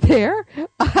want to be there.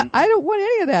 I don't want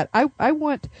any of that. I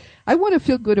want to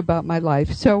feel good about my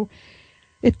life. So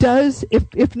it does,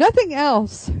 if nothing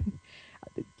else,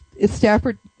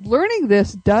 Stafford, learning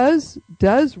this does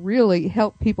really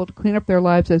help people to clean up their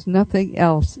lives as nothing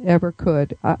else ever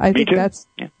could. I think that's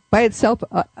by itself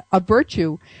a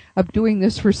virtue of doing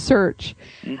this research.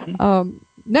 Mm-hmm.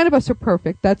 None of us are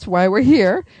perfect. That's why we're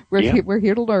here. We're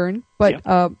here to learn.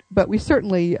 But we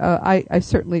certainly, I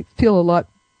certainly feel a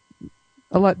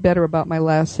lot better about my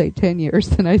last, say, 10 years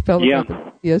than I felt about the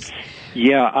previous.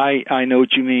 Yeah, I know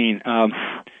what you mean.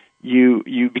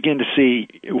 You begin to see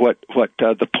what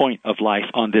the point of life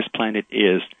on this planet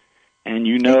is, and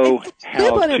you know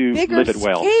how to live it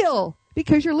well. Scale,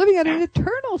 because you're living at an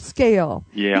eternal scale.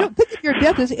 Yeah. You don't think of your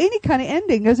death as any kind of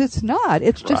ending, because it's not.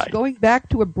 It's just going back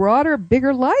to a broader,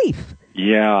 bigger life.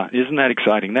 Yeah, isn't that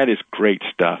exciting? That is great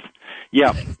stuff.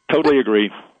 Yeah, totally agree.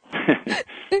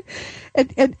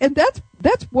 and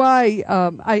that's why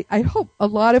I hope a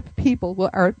lot of people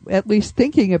are at least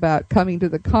thinking about coming to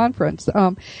the conference.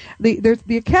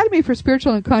 The Academy for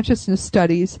Spiritual and Consciousness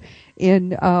Studies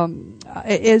is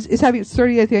having its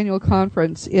 30th annual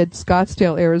conference in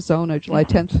Scottsdale, Arizona, July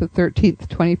 10th to 13th,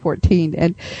 2014.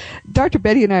 And Dr.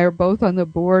 Betty and I are both on the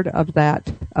board of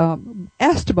that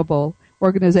estimable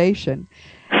organization.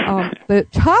 The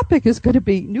topic is going to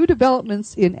be new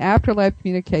developments in afterlife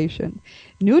communication.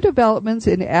 New developments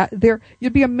in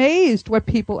you'd be amazed what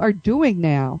people are doing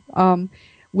now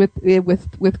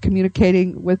with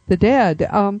communicating with the dead.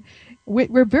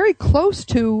 We're very close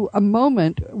to a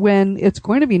moment when it's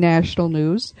going to be national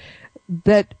news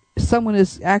that someone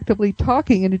is actively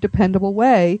talking in a dependable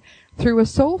way through a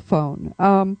soul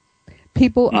phone.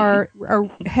 People are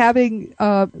having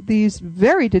these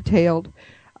very detailed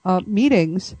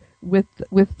meetings with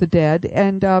the dead,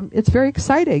 and it's very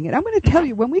exciting. And I'm going to tell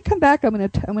you, when we come back, I'm going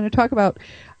to talk about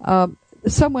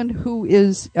someone who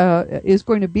is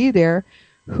going to be there,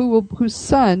 whose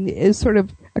son is sort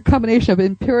of a combination of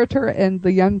Imperator and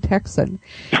the young Texan.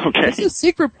 Okay. This is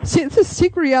Secret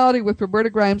Reality with Roberta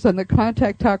Grimes on the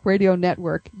Contact Talk Radio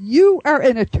Network. You are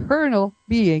an eternal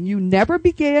being. You never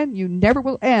began, you never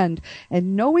will end.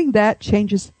 And knowing that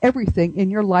changes everything in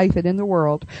your life and in the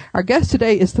world. Our guest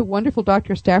today is the wonderful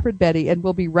Dr. Stafford Betty, and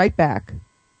we'll be right back.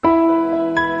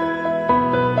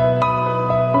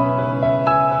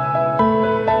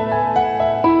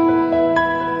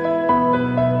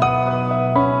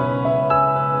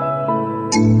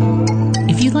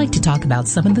 If you'd like to talk about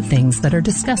some of the things that are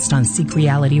discussed on Seek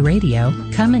Reality Radio,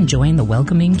 come and join the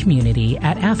welcoming community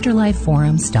at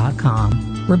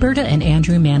afterlifeforums.com. Roberta and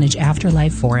Andrew manage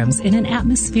Afterlife Forums in an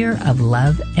atmosphere of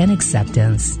love and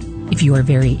acceptance. If you are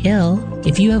very ill,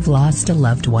 if you have lost a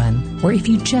loved one, or if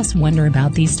you just wonder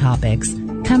about these topics,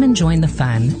 come and join the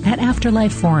fun at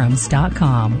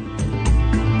afterlifeforums.com.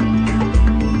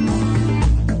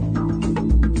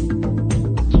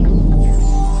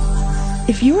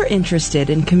 If you're interested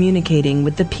in communicating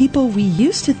with the people we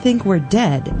used to think were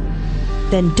dead,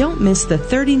 then don't miss the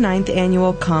 39th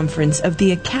Annual Conference of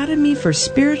the Academy for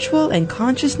Spiritual and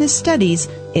Consciousness Studies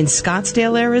in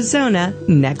Scottsdale, Arizona,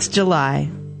 next July.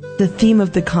 The theme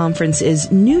of the conference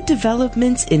is New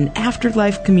Developments in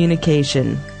Afterlife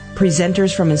Communication.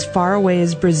 Presenters from as far away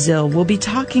as Brazil will be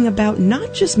talking about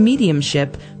not just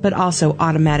mediumship, but also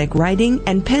automatic writing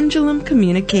and pendulum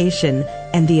communication,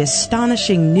 and the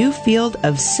astonishing new field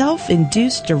of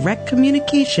self-induced direct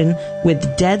communication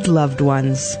with dead loved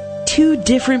ones. 2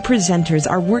 different presenters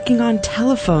are working on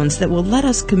telephones that will let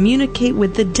us communicate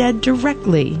with the dead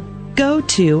directly. Go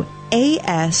to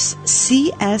ascsi.org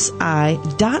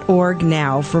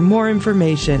now for more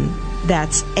information.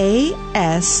 That's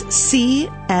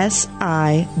ascsi.org.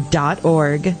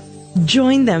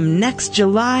 Join them next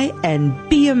July and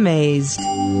be amazed.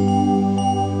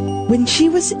 When she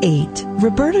was 8,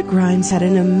 Roberta Grimes had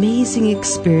an amazing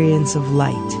experience of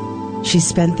light. She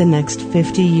spent the next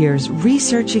 50 years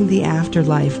researching the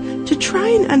afterlife to try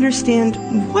and understand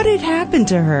what had happened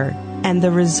to her. And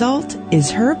the result is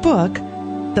her book,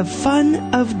 The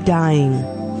Fun of Dying.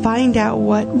 Find out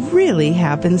what really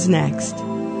happens next.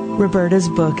 Roberta's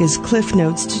book is cliff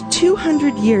notes to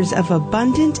 200 years of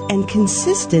abundant and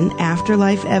consistent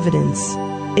afterlife evidence.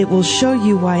 It will show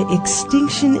you why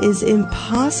extinction is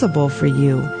impossible for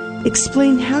you,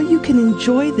 explain how you can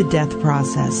enjoy the death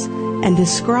process, and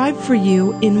describe for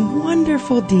you in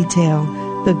wonderful detail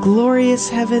the glorious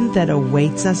heaven that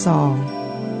awaits us all.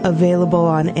 Available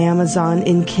on Amazon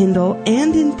in Kindle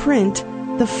and in print,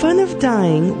 The Fun of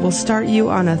Dying will start you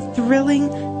on a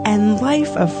thrilling and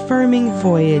life-affirming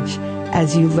voyage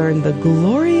as you learn the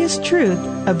glorious truth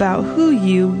about who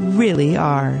you really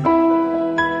are.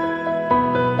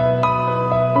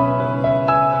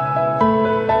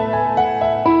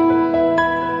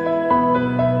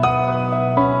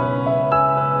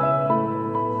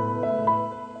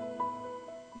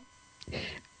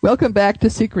 Welcome back to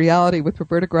Seek Reality with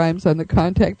Roberta Grimes on the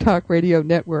Contact Talk Radio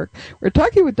Network. We're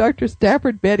talking with Dr.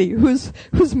 Stafford Betty, whose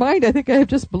mind I think I have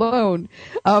just blown.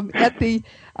 At the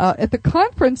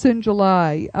conference in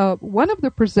July, one of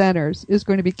the presenters is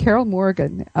going to be Carol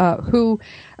Morgan, who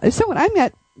is someone I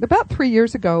met about 3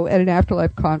 years ago at an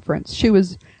Afterlife conference. She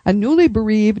was a newly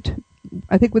bereaved,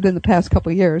 I think within the past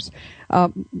couple of years,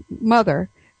 mother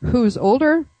whose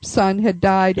older son had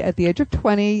died at the age of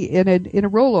 20 in a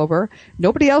rollover.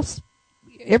 Everybody else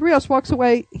walks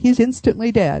away. He's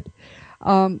instantly dead.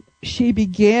 She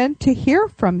began to hear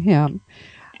from him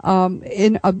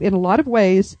in a lot of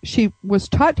ways. She was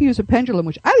taught to use a pendulum,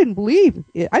 which I didn't believe.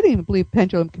 I didn't even believe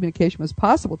pendulum communication was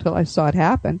possible till I saw it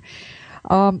happen.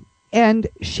 And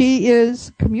she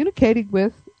is communicating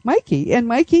with Mikey, and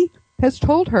Mikey has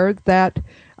told her that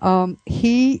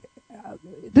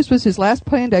this was his last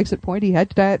planned exit point. He had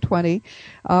to die at 20.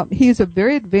 He is a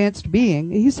very advanced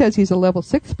being. He says he's a level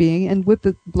 6 being, and with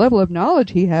the level of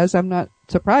knowledge he has, I'm not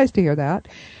surprised to hear that.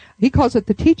 He calls it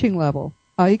the teaching level.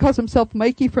 He calls himself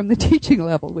Mikey from the teaching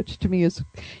level, which to me is,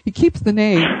 he keeps the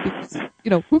name because,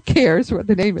 who cares what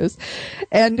the name is?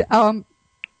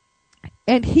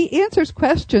 And he answers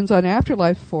questions on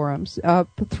Afterlife forums. The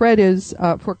thread is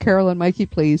for Carol and Mikey,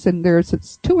 please. And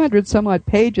there's 200 some odd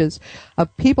pages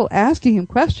of people asking him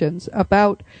questions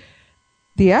about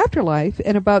the afterlife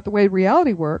and about the way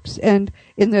reality works. And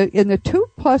in the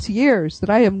 2+ years that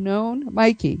I have known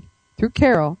Mikey through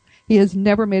Carol, he has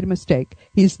never made a mistake.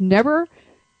 I've never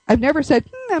said,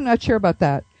 I'm not sure about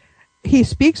that. He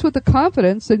speaks with the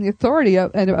confidence and the authority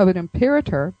of an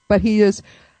imperator, but he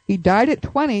died at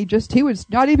 20. He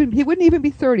wouldn't even be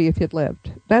 30 if he'd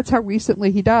lived. That's how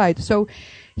recently he died. So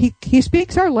he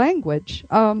speaks our language.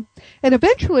 And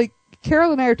eventually,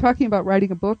 Carol and I are talking about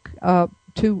writing a book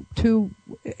to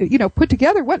put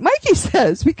together what Mikey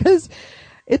says, because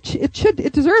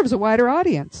it deserves a wider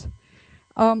audience.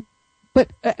 But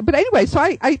anyway, so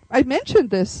I mentioned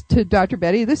this to Dr.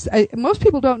 Betty. Most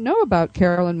people don't know about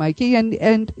Carol and Mikey,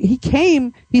 and he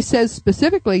says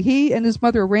specifically, he and his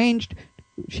mother arranged.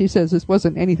 She says this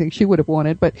wasn't anything she would have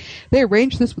wanted, but they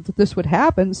arranged this would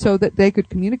happen so that they could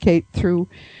communicate through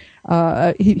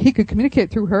he could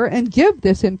communicate through her and give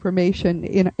this information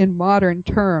in modern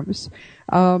terms.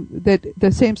 That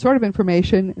the same sort of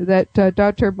information that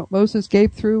Dr. Moses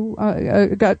gave through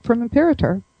got from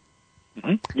Imperator.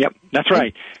 Mm-hmm. Yep, that's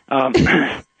right.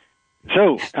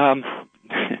 So,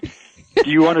 do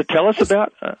you want to tell us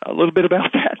about a little bit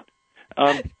about that?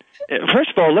 First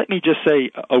of all, let me just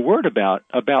say a word about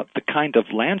the kind of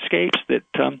landscapes that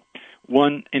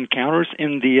one encounters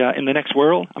in the next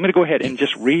world. I'm going to go ahead and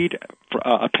just read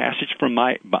a passage from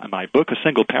my book, a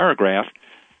single paragraph,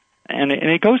 and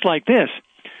it goes like this.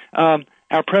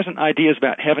 Our present ideas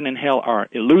about heaven and hell are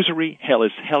illusory. Hell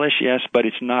is hellish, yes, but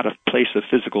it's not a place of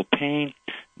physical pain,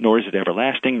 nor is it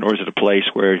everlasting, nor is it a place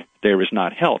where there is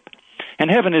not help.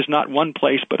 And heaven is not one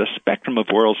place, but a spectrum of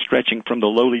worlds stretching from the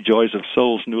lowly joys of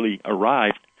souls newly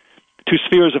arrived to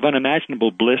spheres of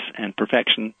unimaginable bliss and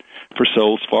perfection for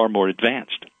souls far more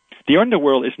advanced. The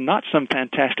underworld is not some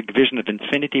fantastic vision of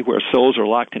infinity where souls are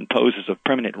locked in poses of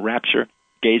permanent rapture,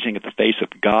 gazing at the face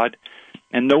of God,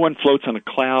 and no one floats on a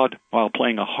cloud while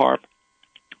playing a harp.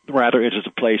 Rather, it is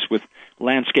a place with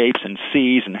landscapes and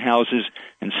seas and houses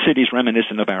and cities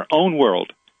reminiscent of our own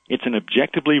world. It's an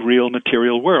objectively real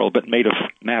material world, but made of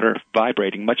matter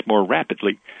vibrating much more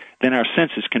rapidly than our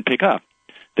senses can pick up.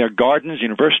 There are gardens,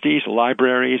 universities,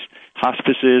 libraries,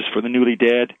 hospices for the newly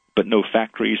dead, but no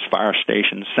factories, fire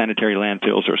stations, sanitary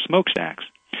landfills, or smokestacks.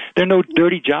 There are no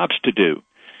dirty jobs to do.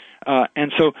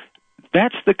 And so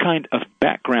that's the kind of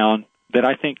background that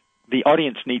I think the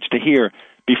audience needs to hear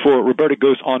before Roberta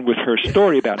goes on with her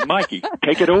story about Mikey.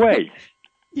 Take it away.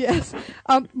 Yes.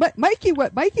 But Mikey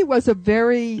was a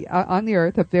very, on the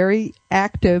earth, a very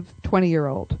active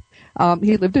 20-year-old.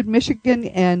 He lived in Michigan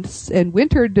and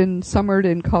wintered and summered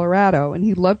in Colorado, and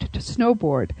he loved to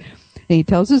snowboard. And he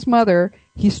tells his mother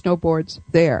he snowboards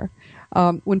there.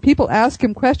 When people ask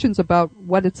him questions about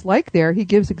what it's like there, he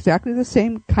gives exactly the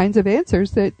same kinds of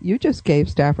answers that you just gave,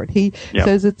 Stafford. He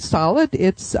says it's solid,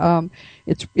 it's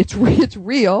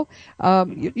real.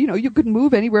 You can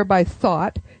move anywhere by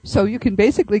thought, so you can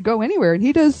basically go anywhere. And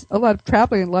he does a lot of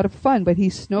traveling and a lot of fun, but he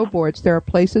snowboards. There are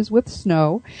places with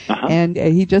snow, and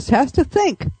he just has to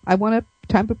think, I want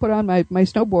time to put on my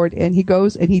snowboard, and he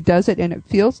goes and he does it, and it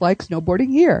feels like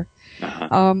snowboarding here.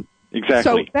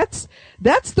 Exactly. So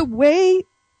that's the way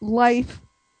life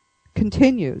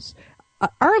continues.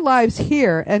 Our lives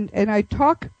here, and I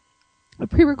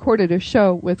pre-recorded a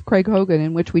show with Craig Hogan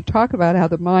in which we talk about how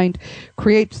the mind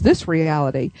creates this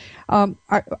reality.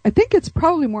 I think it's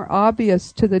probably more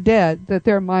obvious to the dead that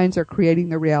their minds are creating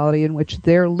the reality in which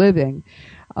they're living.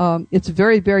 It's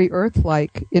very, very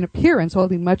Earth-like in appearance,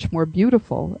 only much more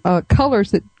beautiful.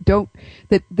 Colors that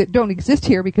don't exist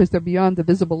here because they're beyond the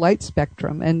visible light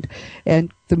spectrum, and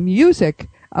the music,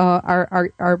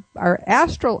 our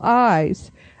astral eyes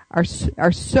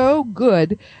are so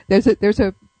good. There's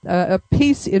a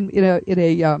piece in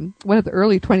a one of the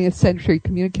early 20th century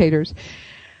communicators.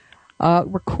 There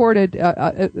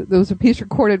was a piece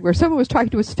recorded where someone was talking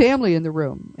to his family in the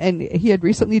room, and he had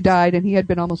recently died, and he had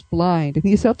been almost blind. And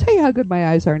he said, I'll tell you how good my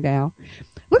eyes are now.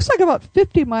 Looks like about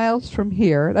 50 miles from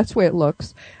here, that's the way it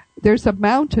looks, there's a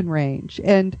mountain range,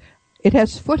 and it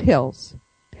has foothills.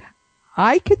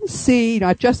 I can see,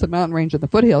 not just the mountain range and the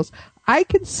foothills, I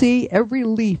can see every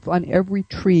leaf on every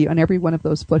tree on every one of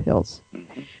those foothills.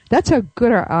 That's how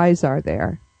good our eyes are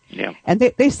there. Yeah. And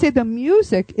they say the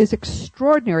music is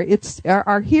extraordinary. It's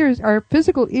our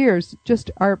physical ears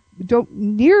just don't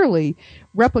nearly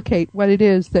replicate what it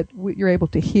is that you're able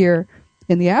to hear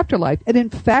in the afterlife. And in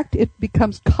fact, it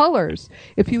becomes colors.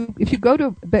 If you go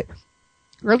to the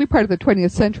early part of the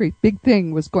 20th century, big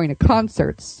thing was going to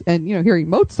concerts and hearing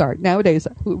Mozart. Nowadays,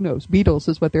 who knows? Beatles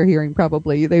is what they're hearing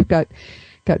probably. They've got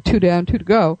two down, two to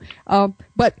go.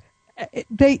 But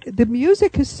the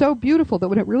music is so beautiful that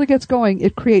when it really gets going,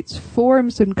 it creates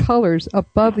forms and colors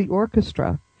above the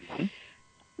orchestra.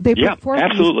 They perform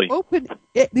absolutely.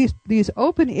 These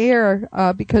open air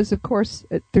because of course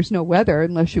there's no weather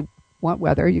unless you want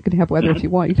weather. You can have weather if you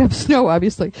want. You can have snow,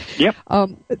 obviously. Yep.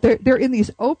 They're in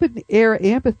these open air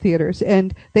amphitheaters,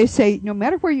 and they say no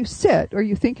matter where you sit or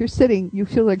you think you're sitting, you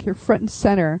feel like you're front and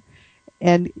center.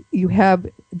 And you have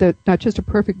not just a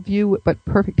perfect view, but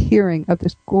perfect hearing of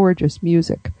this gorgeous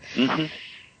music. Mm-hmm.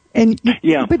 And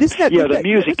but isn't that the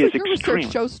music is your extreme.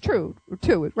 Research shows true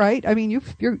too, right? I mean, you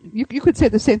could say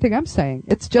the same thing I'm saying.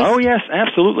 It's just yes,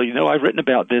 absolutely. I've written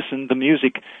about this, and the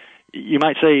music. You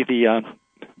might say the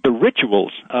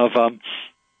rituals of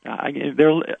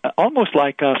they're almost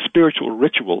like spiritual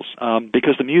rituals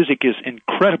because the music is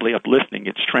incredibly uplifting.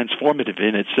 It's transformative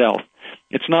in itself.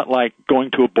 It's not like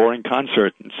going to a boring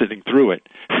concert and sitting through it.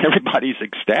 Everybody's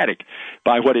ecstatic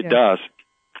by what it does.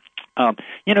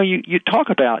 You talk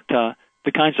about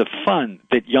the kinds of fun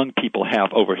that young people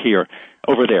have over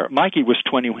there. Mikey was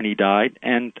 20 when he died,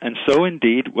 and so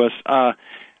indeed was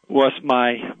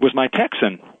my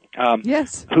Texan,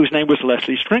 yes, whose name was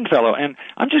Leslie Stringfellow. And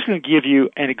I'm just going to give you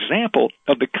an example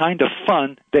of the kind of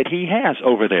fun that he has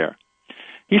over there.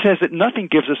 He says that nothing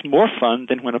gives us more fun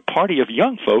than when a party of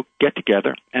young folk get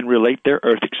together and relate their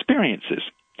Earth experiences.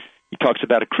 He talks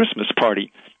about a Christmas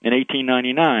party in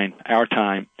 1899, our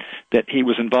time, that he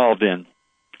was involved in.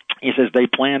 He says they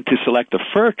planned to select a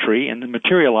fir tree and then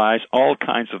materialize all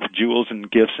kinds of jewels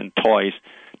and gifts and toys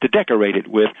to decorate it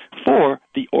with for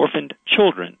the orphaned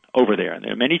children over there. And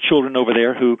there are many children over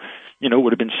there who,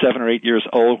 would have been 7 or 8 years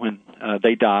old when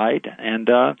they died, and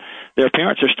their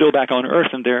parents are still back on Earth,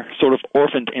 and they're sort of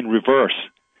orphaned in reverse.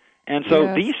 And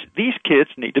so these kids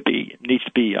need to be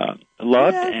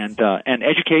loved and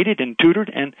educated and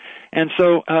tutored, and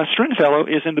so Stringfellow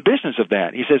is in the business of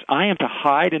that. He says, I am to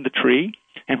hide in the tree,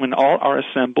 and when all are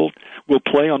assembled, will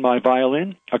play on my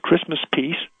violin a Christmas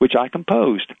piece which I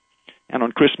composed. And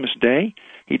on Christmas Day,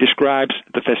 he describes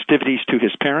the festivities to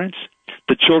his parents.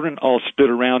 The children all stood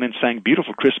around and sang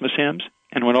beautiful Christmas hymns,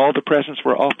 and when all the presents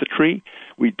were off the tree,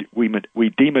 we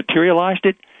dematerialized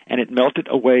it, and it melted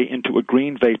away into a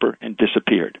green vapor and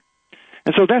disappeared.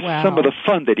 And so that's some of the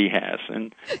fun that he has.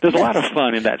 And there's a lot of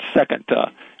fun in that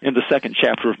in the second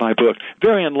chapter of my book,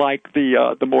 very unlike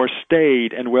the more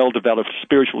staid and well-developed,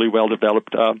 spiritually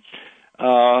well-developed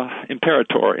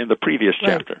Imperator in the previous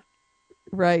chapter.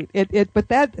 Right. But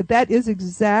that is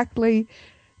exactly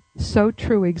so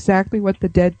true, exactly what the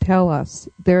dead tell us.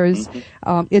 There is,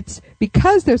 it's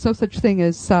because there's no such thing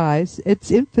as size. It's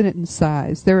infinite in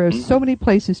size. There are so many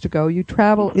places to go. You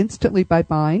travel instantly by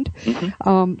mind,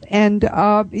 and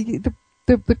the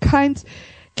kinds.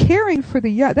 Caring for the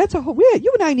young, that's a whole, you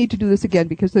and I need to do this again,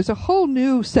 because there's a whole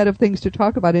new set of things to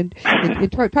talk about in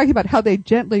talking about how they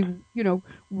gently,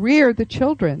 rear the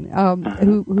children,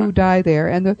 who die there,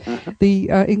 and the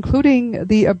including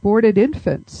the aborted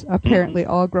infants apparently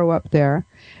all grow up there,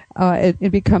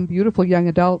 and become beautiful young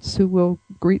adults who will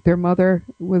greet their mother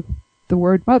with the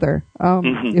word mother.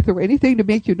 If there were anything to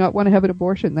make you not want to have an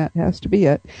abortion, that has to be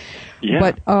it.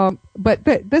 Yeah. But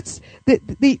that's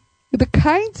the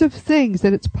kinds of things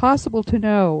that it's possible to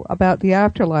know about the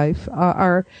afterlife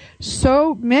are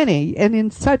so many and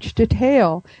in such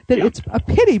detail that it's a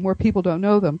pity more people don't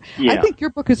know them. Yeah. I think your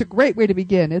book is a great way to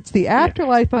begin. It's The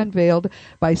Afterlife Unveiled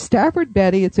by Stafford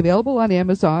Betty. It's available on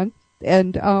Amazon.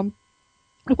 And I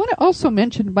want to also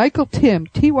mention Michael Timm,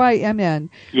 Tymn,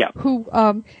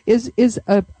 who is he's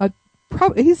if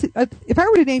I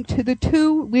were to name the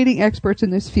two leading experts in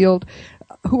this field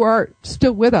who are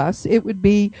still with us, it would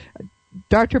be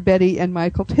Dr. Betty and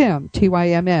Michael Timm,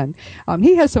 Tymn.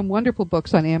 He has some wonderful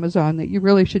books on Amazon that you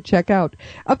really should check out.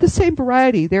 Of the same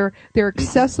variety, they're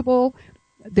accessible,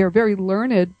 they're very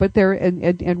learned, but they're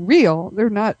and real. They're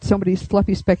not somebody's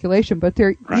fluffy speculation, but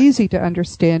they're easy to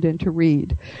understand and to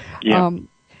read. Yeah.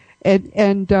 Any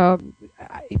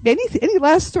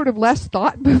last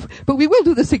thought? But we will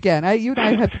do this again. You and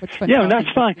I have much fun. Yeah, that's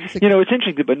fine. It's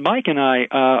interesting, but Mike and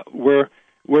I were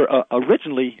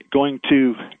originally going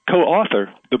to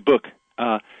co-author the book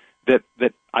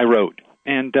that I wrote,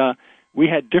 and we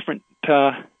had different.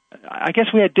 I guess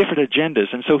we had different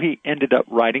agendas, and so he ended up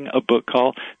writing a book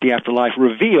called The Afterlife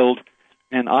Revealed,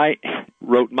 and I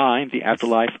wrote mine, The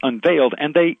Afterlife Unveiled,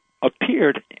 and they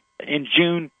appeared in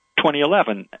June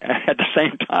 2011 at the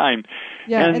same time,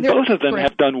 and both of them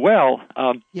have done well.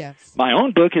 Yes, my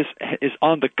own book is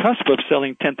on the cusp of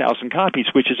selling 10,000 copies,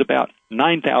 which is about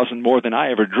 9,000 more than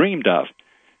I ever dreamed of.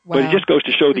 Wow. But it just goes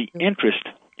to show the interest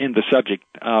in the subject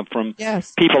from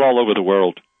people all over the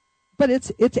world. But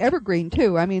it's evergreen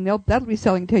too. I mean, that'll be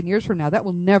selling 10 years from now. That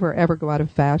will never ever go out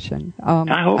of fashion.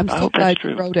 I'm so glad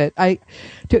you wrote it.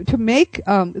 To make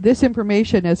this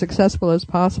information as accessible as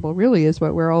possible really is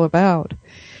what we're all about.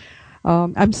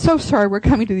 I'm so sorry we're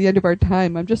coming to the end of our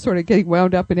time. I'm just sort of getting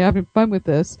wound up and having fun with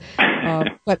this.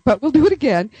 But we'll do it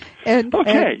again. And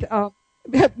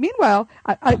meanwhile,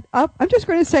 I'm just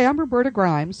going to say I'm Roberta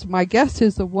Grimes. My guest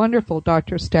is the wonderful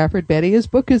Dr. Stafford Betty. His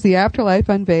book is The Afterlife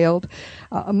Unveiled.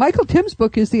 Michael Timm's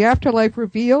book is The Afterlife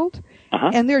Revealed.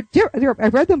 And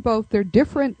I've read them both. They're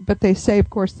different, but they say,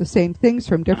 of course, the same things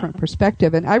from different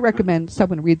perspective. And I recommend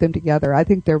someone read them together. I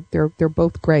think they're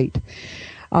both great.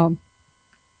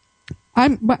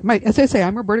 As I say,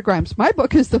 I'm Roberta Grimes. My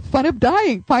book is The Fun of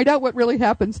Dying. Find out what really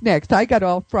happens next. I got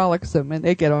all frolicsome and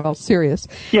they get all serious.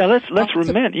 Yeah, let's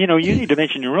remember. You need to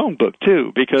mention your own book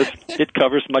too, because it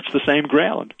covers much the same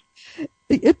ground.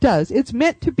 It does. It's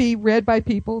meant to be read by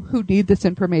people who need this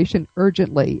information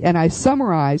urgently. And I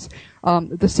summarize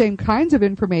the same kinds of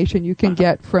information you can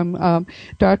get from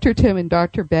Dr. Tim and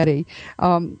Dr. Betty.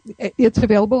 It's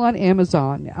available on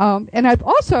Amazon. And I've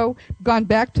also gone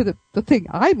back to the thing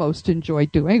I most enjoy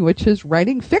doing, which is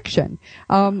writing fiction.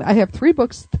 I have 3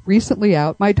 books recently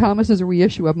out. My Thomas is a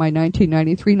reissue of my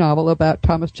 1993 novel about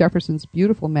Thomas Jefferson's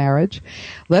beautiful marriage.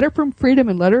 Letter from Freedom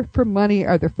and Letter from Money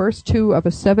are the first 2 of a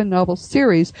 7-novel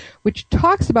series, which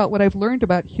talks about what I've learned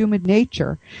about human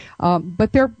nature.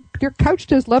 But they're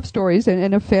couched as love stories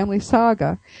and a family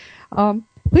saga.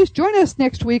 Please join us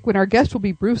next week when our guest will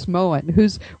be Bruce Moen,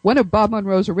 who's one of Bob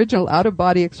Monroe's original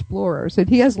out-of-body explorers. And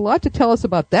he has a lot to tell us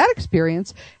about that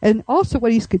experience and also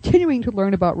what he's continuing to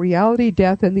learn about reality,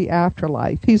 death, and the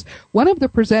afterlife. He's one of the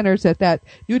presenters at that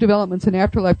New Developments in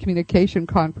Afterlife Communication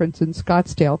Conference in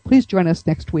Scottsdale. Please join us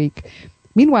next week.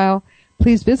 Meanwhile,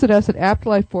 please visit us at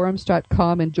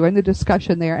afterlifeforums.com and join the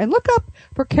discussion there. And look up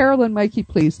for Carol and Mikey,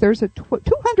 please. There's a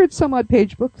 200-some-odd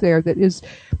page book there that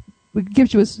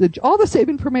gives you all the same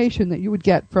information that you would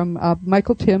get from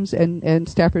Michael Tim's and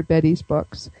Stafford Betty's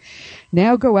books.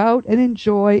 Now go out and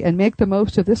enjoy and make the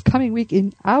most of this coming week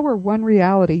in our one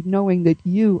reality, knowing that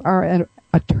you are an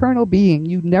eternal being.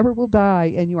 You never will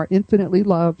die, and you are infinitely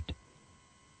loved.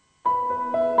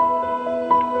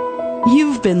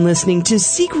 You've been listening to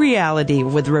Seek Reality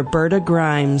with Roberta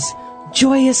Grimes.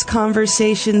 Joyous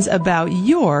conversations about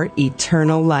your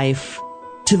eternal life.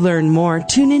 To learn more,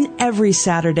 tune in every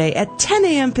Saturday at 10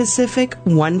 a.m. Pacific,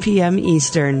 1 p.m.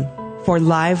 Eastern. For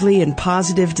lively and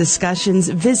positive discussions,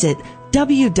 visit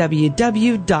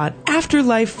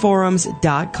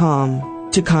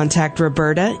www.afterlifeforums.com. To contact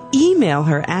Roberta, email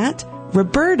her at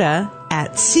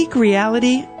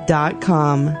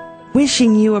roberta@seekreality.com.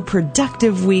 Wishing you a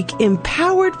productive week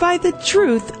empowered by the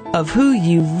truth of who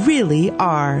you really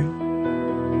are.